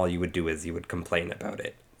 And all you would do is you would complain about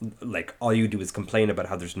it. Like, all you do is complain about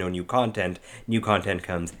how there's no new content. New content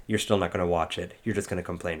comes, you're still not going to watch it. You're just going to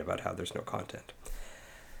complain about how there's no content.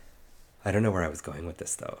 I don't know where I was going with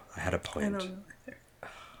this, though. I had a point. I don't know either.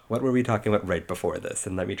 What were we talking about right before this?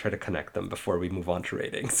 And let me try to connect them before we move on to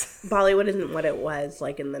ratings. Bollywood isn't what it was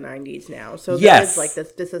like in the 90s now. So Yes. there's like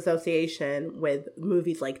this disassociation with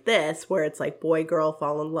movies like this where it's like boy, girl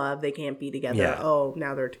fall in love. They can't be together. Yeah. Oh,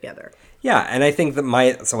 now they're together. Yeah, and I think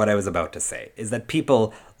that so what I was about to say is that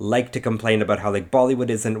people like to complain about how like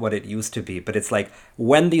Bollywood isn't what it used to be, but it's like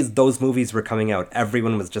when those movies were coming out,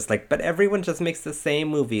 everyone was just like, but everyone just makes the same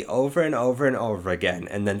movie over and over and over again,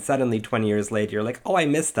 and then suddenly 20 years later you're like, oh, I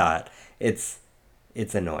missed that. It's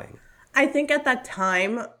annoying. I think at that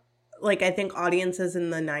time, like, I think audiences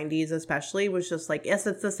in the 90s especially was just like, yes,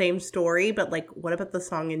 it's the same story, but like, what about the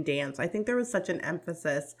song and dance? I think there was such an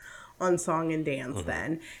emphasis on song and dance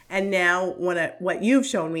then. And now what you've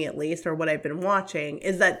shown me, at least, or what I've been watching,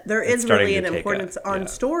 is that there is really an importance on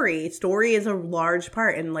story. Story is a large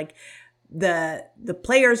part. And like the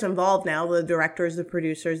players involved now, the directors, the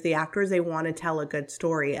producers, the actors, they want to tell a good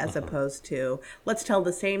story as opposed to let's tell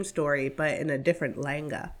the same story, but in a different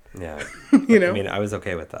langa. Yeah. You know? I mean, I was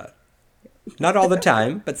okay with that. Not all the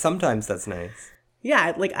time, but sometimes that's nice.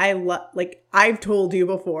 Yeah, like I've told you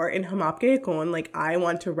before in Hum Aapke Hai Kaun, like I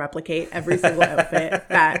want to replicate every single outfit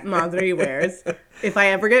that Madhuri wears. If I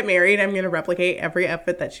ever get married, I'm going to replicate every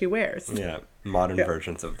outfit that she wears. Yeah, modern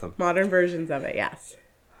versions of them. Modern versions of it, yes.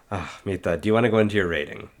 Mita, do you want to go into your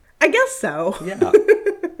rating? I guess so. Yeah.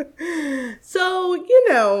 So, you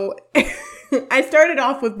know, I started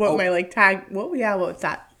off with what my like tag. What was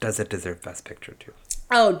that? Does it deserve Best Picture too?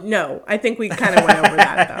 Oh no, I think we kind of went over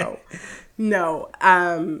that though. No,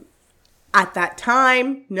 at that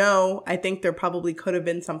time, no. I think there probably could have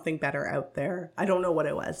been something better out there. I don't know what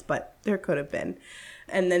it was, but there could have been.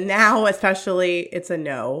 And then now, especially, it's a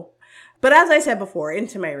no. But as I said before,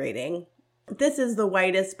 into my rating, this is the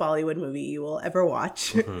whitest Bollywood movie you will ever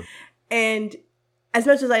watch. Mm-hmm. And as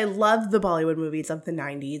much as I love the Bollywood movies of the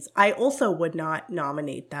 90s, I also would not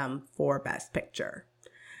nominate them for Best Picture.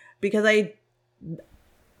 Because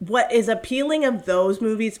what is appealing of those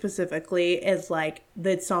movies specifically is like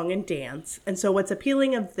the song and dance. And so what's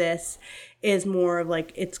appealing of this is more of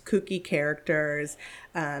like its kooky characters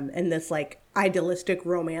and this like idealistic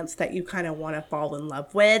romance that you kind of want to fall in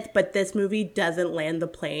love with. But this movie doesn't land the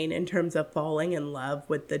plane in terms of falling in love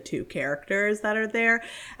with the two characters that are there.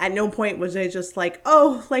 At no point was I just like,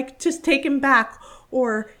 oh, like just take him back.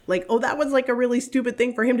 Or like, oh, that was like a really stupid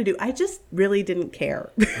thing for him to do. I just really didn't care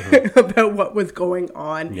about what was going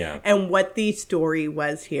on and what the story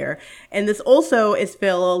was here. And this also is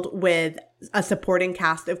filled with a supporting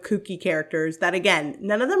cast of kooky characters that, again,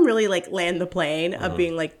 none of them really like land the plane of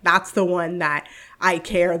being like, that's the one that I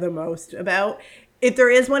care the most about. If there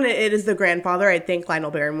is one, it is the grandfather. I think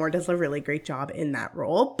Lionel Barrymore does a really great job in that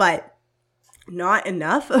role, but not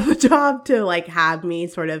enough of a job to like have me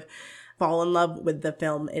sort of fall in love with the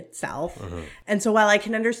film itself. Mm-hmm. And so while I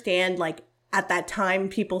can understand like at that time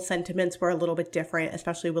people's sentiments were a little bit different,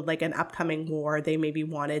 especially with like an upcoming war, they maybe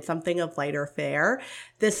wanted something of lighter fare.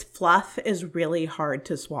 This fluff is really hard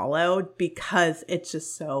to swallow because it's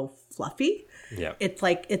just so fluffy. Yeah, it's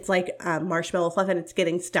like marshmallow fluff, and it's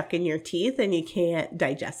getting stuck in your teeth, and you can't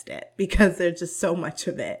digest it because there's just so much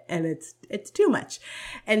of it, and it's too much.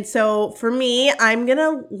 And so for me, I'm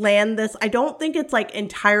gonna land this. I don't think it's like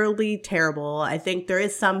entirely terrible. I think there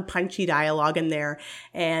is some punchy dialogue in there,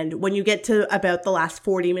 and when you get to about the last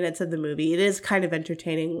 40 minutes of the movie, it is kind of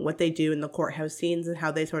entertaining what they do in the courthouse scenes and how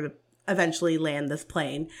they sort of eventually land this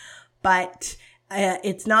plane, but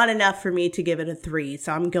it's not enough for me to give it a 3,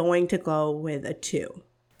 so I'm going to go with a 2.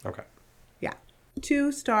 Okay. Yeah.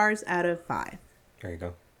 2 stars out of 5. There you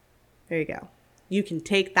go. There you go. You can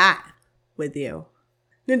take that with you.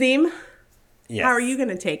 Nadim, Yes. how are you going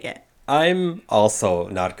to take it? I'm also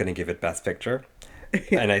not going to give it Best Picture.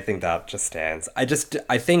 And I think that just stands.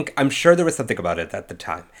 I'm sure there was something about it at the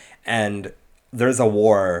time. And there's a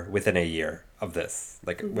war within a year of this.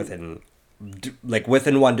 Within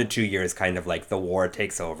 1 to 2 years, kind of like the war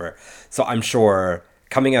takes over. So I'm sure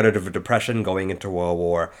coming out of a depression, going into World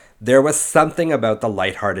War, there was something about the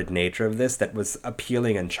lighthearted nature of this that was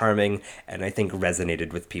appealing and charming, and I think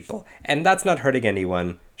resonated with people. And that's not hurting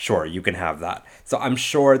anyone. Sure, you can have that. So I'm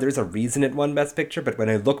sure there's a reason it won Best Picture, but when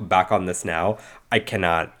I look back on this now, I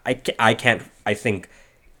can't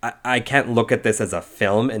look at this as a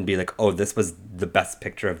film and be like, oh, this was the Best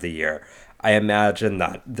Picture of the year. I imagine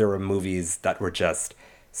that there were movies that were just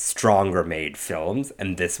stronger made films,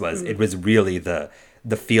 and it was really the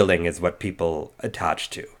feeling is what people attach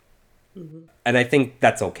to. Mm-hmm. And I think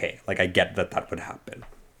that's okay. Like, I get that would happen.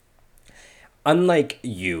 Unlike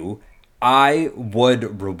you, I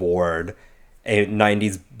would reward a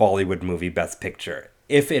 90s Bollywood movie Best Picture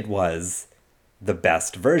if it was the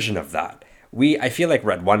best version of that. I feel like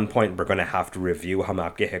at one point we're going to have to review Hum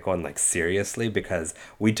Aapke Hai Kaun like seriously, because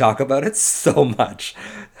we talk about it so much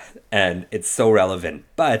and it's so relevant.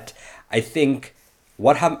 But I think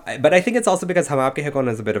it's also because Hum Aapke Hai Kaun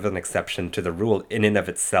is a bit of an exception to the rule in and of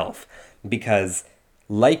itself, because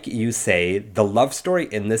like you say, the love story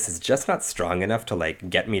in this is just not strong enough to like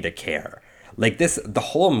get me to care. Like the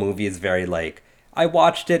whole movie is very like, I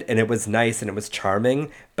watched it and it was nice and it was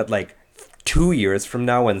charming, but like 2 years from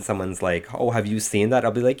now when someone's like, oh, have you seen that?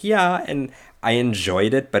 I'll be like, yeah, and I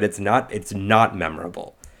enjoyed it, but it's not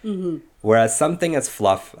memorable. Mm-hmm. Whereas something as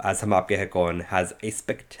fluff as Hum Aapke Hai Kaun has a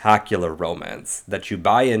spectacular romance that you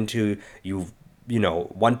buy into, you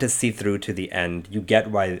want to see through to the end. You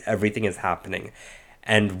get why everything is happening.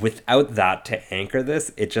 And without that to anchor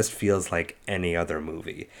this, it just feels like any other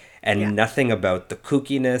movie. And nothing about the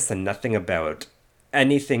kookiness and nothing about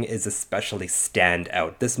anything is especially stand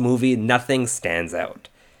out. This movie, nothing stands out.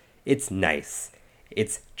 It's nice.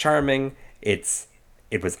 It's charming. It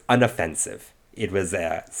was unoffensive. It was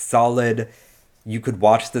a solid, you could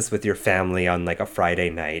watch this with your family on like a Friday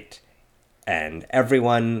night and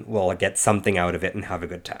everyone will get something out of it and have a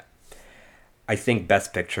good time. I think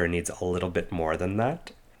Best Picture needs a little bit more than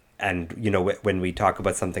that. And, when we talk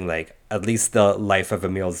about something like, at least The Life of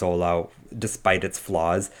Emile Zola, despite its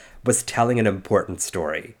flaws, was telling an important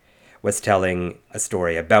story, was telling a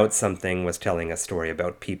story about something, was telling a story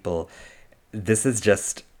about people. This is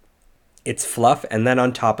just, it's fluff. And then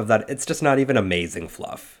on top of that, it's just not even amazing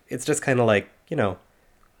fluff. It's just kind of like,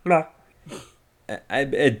 meh.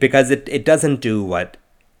 Because it doesn't do what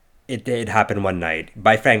it happened one night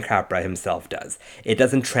by Frank Capra himself does. It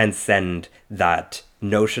doesn't transcend that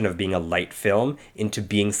notion of being a light film into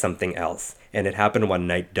being something else. And It Happened One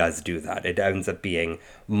Night does do that. It ends up being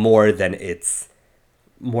more than it's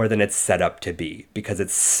set up to be, because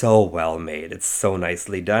it's so well made. It's so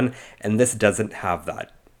nicely done. And this doesn't have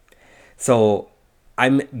that. So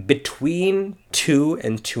I'm between 2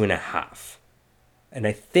 and 2.5. And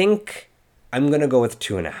I think I'm going to go with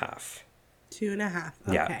 2.5. 2.5.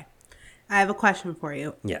 Okay. Yeah. I have a question for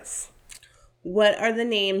you. Yes. What are the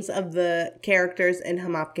names of the characters in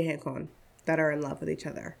Hum Aapke Hai Kaun that are in love with each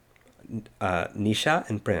other? Nisha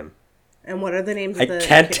and Prem. And what are the names of the... I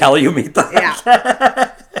can't tell you, Meeta.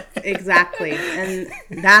 Yeah. Exactly. And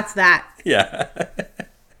that's that. Yeah.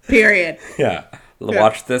 Period. Yeah.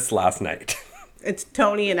 Watched this last night. It's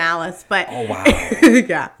Tony and Alice, but... Oh, wow.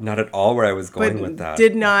 Yeah. Not at all where I was going with that.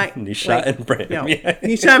 Did not... Nisha and Prem. No. Yeah.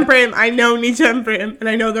 Nisha and Prem. I know Nisha and Prem, and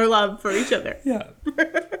I know their love for each other. Yeah.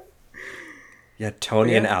 Yeah,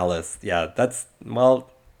 Tony and Alice. Yeah, that's... Well...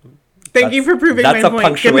 Thank you for proving my point. That's a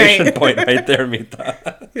punctuation point right there,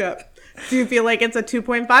 Meeta. Yeah. Do you feel like it's a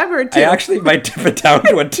 2.5 or a 2? I actually might dip it down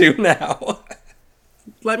to a 2 now.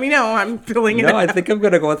 Let me know. I'm filling it out. No, I think I'm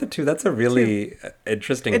going to go with a 2. That's a really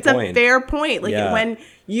interesting point. It's a fair point. Like, Yeah. when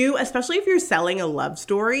you, especially if you're selling a love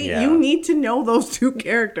story, Yeah. you need to know those two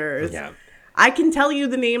characters. Yeah. I can tell you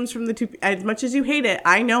the names from the two. As much as you hate it,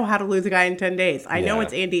 I know How to Lose a Guy in 10 Days. I know Yeah.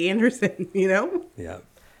 it's Andy Anderson, you know? Yeah.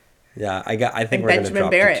 Yeah, I think And we're going to Benjamin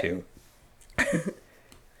drop Barrett. to 2.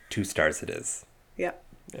 2 stars it is. Yep.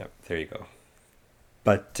 Yeah, there you go.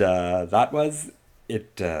 But that was...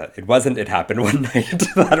 It wasn't It Happened One Night.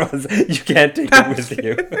 That was... You can't take it with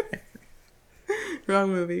you. Wrong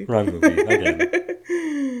movie. Wrong movie,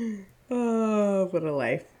 again. Oh, what a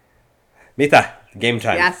life. Meeta, game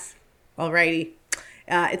time. Yes. Alrighty.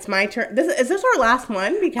 It's my turn. Is this our last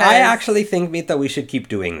one? Because I actually think, Meeta, we should keep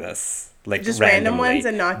doing this. like Just randomly. random ones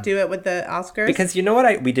and not do it with the Oscars? Because you know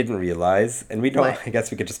what we didn't realize, and we don't. What? I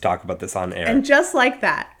guess we could just talk about this on air. And just like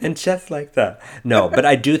that. And just like that. No, but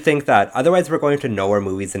I do think that otherwise we're going to know our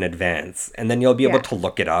movies in advance, and then you'll be able Yeah. to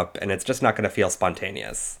look it up, and it's just not going to feel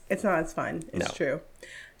spontaneous. It's not as fun. It's No. true.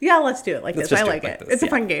 Yeah, let's do it like Let's this. just I do it like like it. this. It's a Yeah.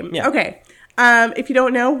 fun game. Yeah. Okay. If you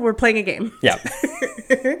don't know, we're playing a game Yeah.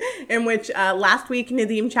 in which last week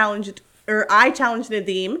Nadim challenged, or I challenged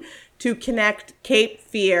Nadim to connect Cape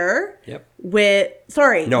Fear Yep. with.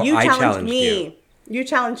 Sorry, No, you I challenged challenged me. You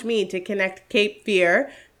challenged me to connect Cape Fear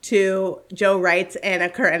to Joe Wright's Anna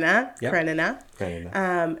Karenina. Yep.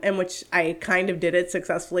 Karenina. In which I kind of did it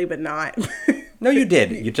successfully, but not. No, you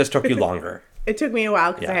did. It just took you longer. It took me a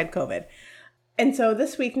while because Yeah. I had COVID. And so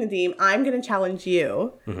this week, Nadim, I'm going to challenge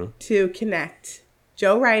you to connect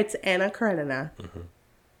Joe Wright's Anna Karenina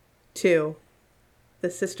to the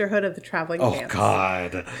Sisterhood of the Traveling Oh Pants.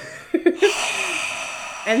 God.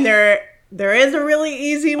 And there is a really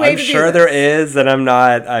easy way I'm to sure do there this. is, and I'm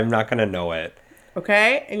not gonna know it.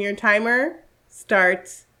 Okay? And your timer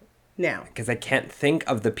starts now. Because I can't think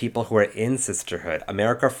of the people who are in Sisterhood.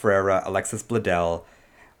 America Ferrera, Alexis Bledel,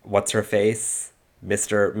 what's her face?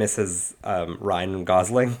 Mrs. Ryan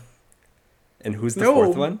Gosling. And who's the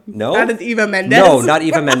fourth one? No? That is Eva Mendes. No, not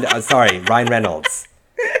Eva Mendes. Sorry, Ryan Reynolds.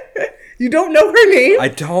 You don't know her name? I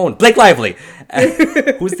don't. Blake Lively.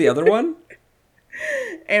 Who's the other one?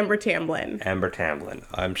 Amber Tamblyn. Amber Tamblyn.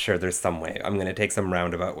 I'm sure there's some way. I'm going to take some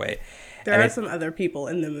roundabout way. There And are some other people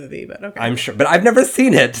in the movie, but okay. I'm sure, but I've never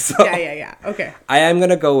seen it. So Yeah. Okay. I am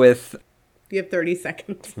going to go with You have 30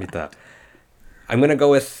 seconds. I'm going to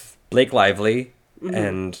go with Blake Lively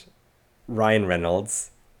and Ryan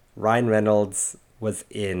Reynolds. Ryan Reynolds was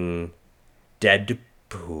in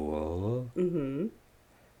Deadpool.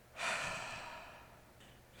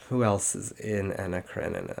 Who else is in Anna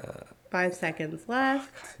Karenina? 5 seconds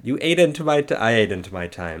left. You ate into my I ate into my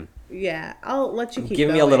time. Yeah, I'll let you keep Give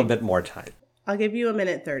going. me a little bit more time. I'll give you a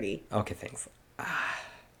minute 30. Okay, thanks.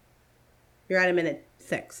 You're at a minute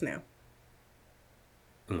 6 now.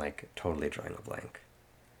 I'm like totally drawing a blank.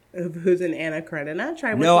 Of who's in Anna Karenina?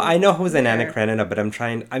 Try No, what's I know who's in Anna there. Karenina, but I'm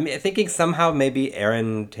thinking somehow maybe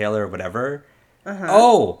Aaron Taylor or whatever.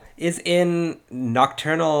 Oh, is in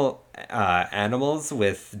Nocturnal Animals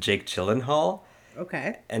with Jake Gyllenhaal.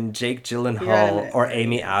 Okay. And Jake You're at a Gyllenhaal minute, or right?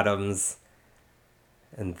 Amy Adams.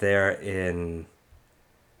 And they're in...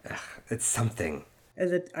 it's something.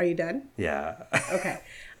 Are you done? Yeah. Okay.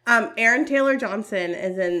 Aaron Taylor Johnson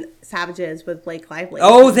is in Savages with Blake Lively.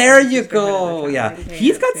 Oh, there you Sisterhood of go. the Yeah. Traveling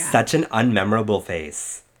He's got Pants, yeah. such an unmemorable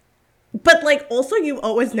face. But like, also, you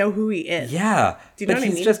always know who he is. Yeah. Do you know but what I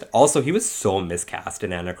he's mean? just also he was so miscast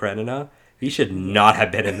in Anna Karenina. He should not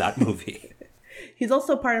have been in that movie. He's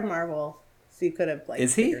also part of Marvel, so you could have like.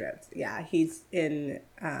 Is he? figured out. Yeah, he's in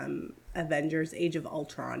Avengers: Age of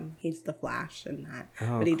Ultron. He's the Flash in that,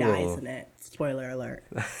 Oh, but he cool. dies in it. Spoiler alert.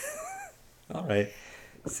 All right.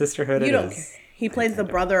 Sisterhood You it don't is. care. He plays the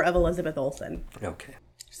brother of Elizabeth Olsen. Okay.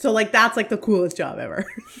 So like that's like the coolest job ever.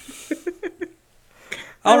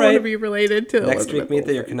 All I want to right. be related to Next Elizabeth week, meet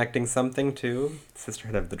that you're Olsen. connecting something to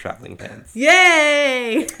Sisterhood of the Traveling Pants.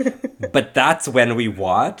 Yay! But that's when we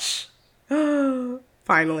watch,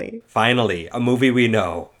 Finally, finally, a movie we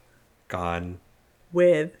know. Gone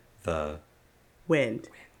with the... wind.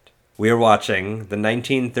 We're watching the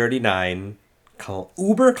 1939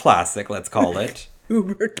 uber classic, let's call it.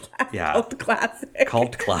 Uber classic. Yeah. Cult classic.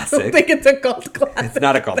 Cult I classic. don't think it's a cult classic. It's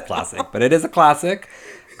not a cult classic, but it is a classic.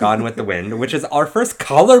 Gone with the Wind, which is our first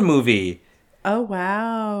color movie. Oh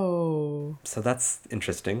wow! So that's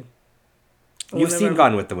interesting. One You've of seen our-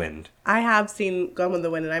 Gone with the Wind. I have seen Gone with the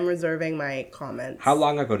Wind, and I'm reserving my comments. How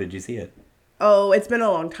long ago did you see it? Oh, it's been a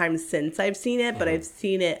long time since I've seen it, Mm-hmm. but I've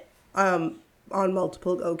seen it on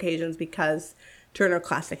multiple occasions because Turner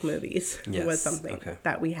Classic Movies Yes, was something okay.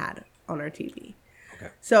 that we had on our TV. Okay.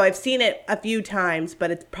 So I've seen it a few times, but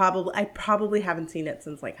I probably haven't seen it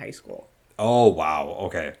since like high school. Oh, wow.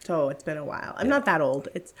 Okay. So it's been a while. I'm not that old.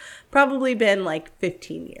 It's probably been like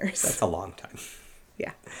 15 years. That's a long time.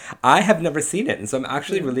 Yeah. I have never seen it, and so I'm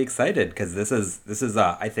actually really excited because this is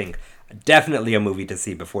I think definitely a movie to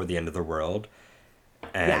see before the end of the world.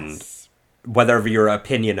 And Yes. whatever your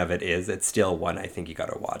opinion of it is, it's still one I think you got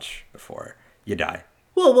to watch before you die.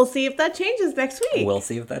 Well, we'll see if that changes next week. We'll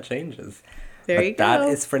see if that changes. There But you go. that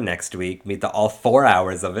is for next week. Meet all 4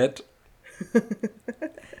 hours of it.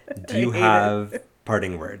 Do you hate have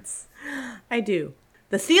parting words? I do.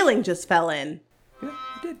 The ceiling just fell in. Yeah,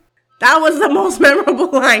 you did. That was the most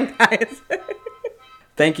memorable line, guys.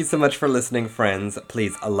 Thank you so much for listening, friends.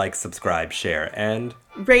 Please like, subscribe, share, and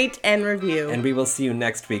rate, and review. And we will see you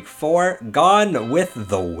next week for Gone with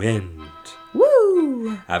the Wind.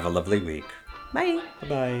 Woo! Have a lovely week. Bye.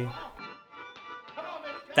 Bye-bye.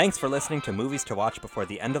 Thanks for listening to Movies to Watch Before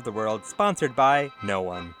the End of the World, sponsored by no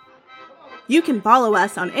one. You can follow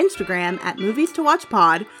us on Instagram at Movies to Watch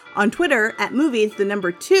Pod, on Twitter at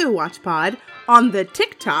Movies2Watch on the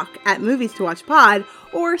TikTok at Movies to Watch Pod,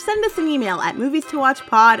 or send us an email at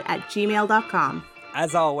movies2watchpod@gmail.com.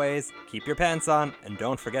 As always, keep your pants on and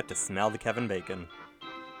don't forget to smell the Kevin Bacon.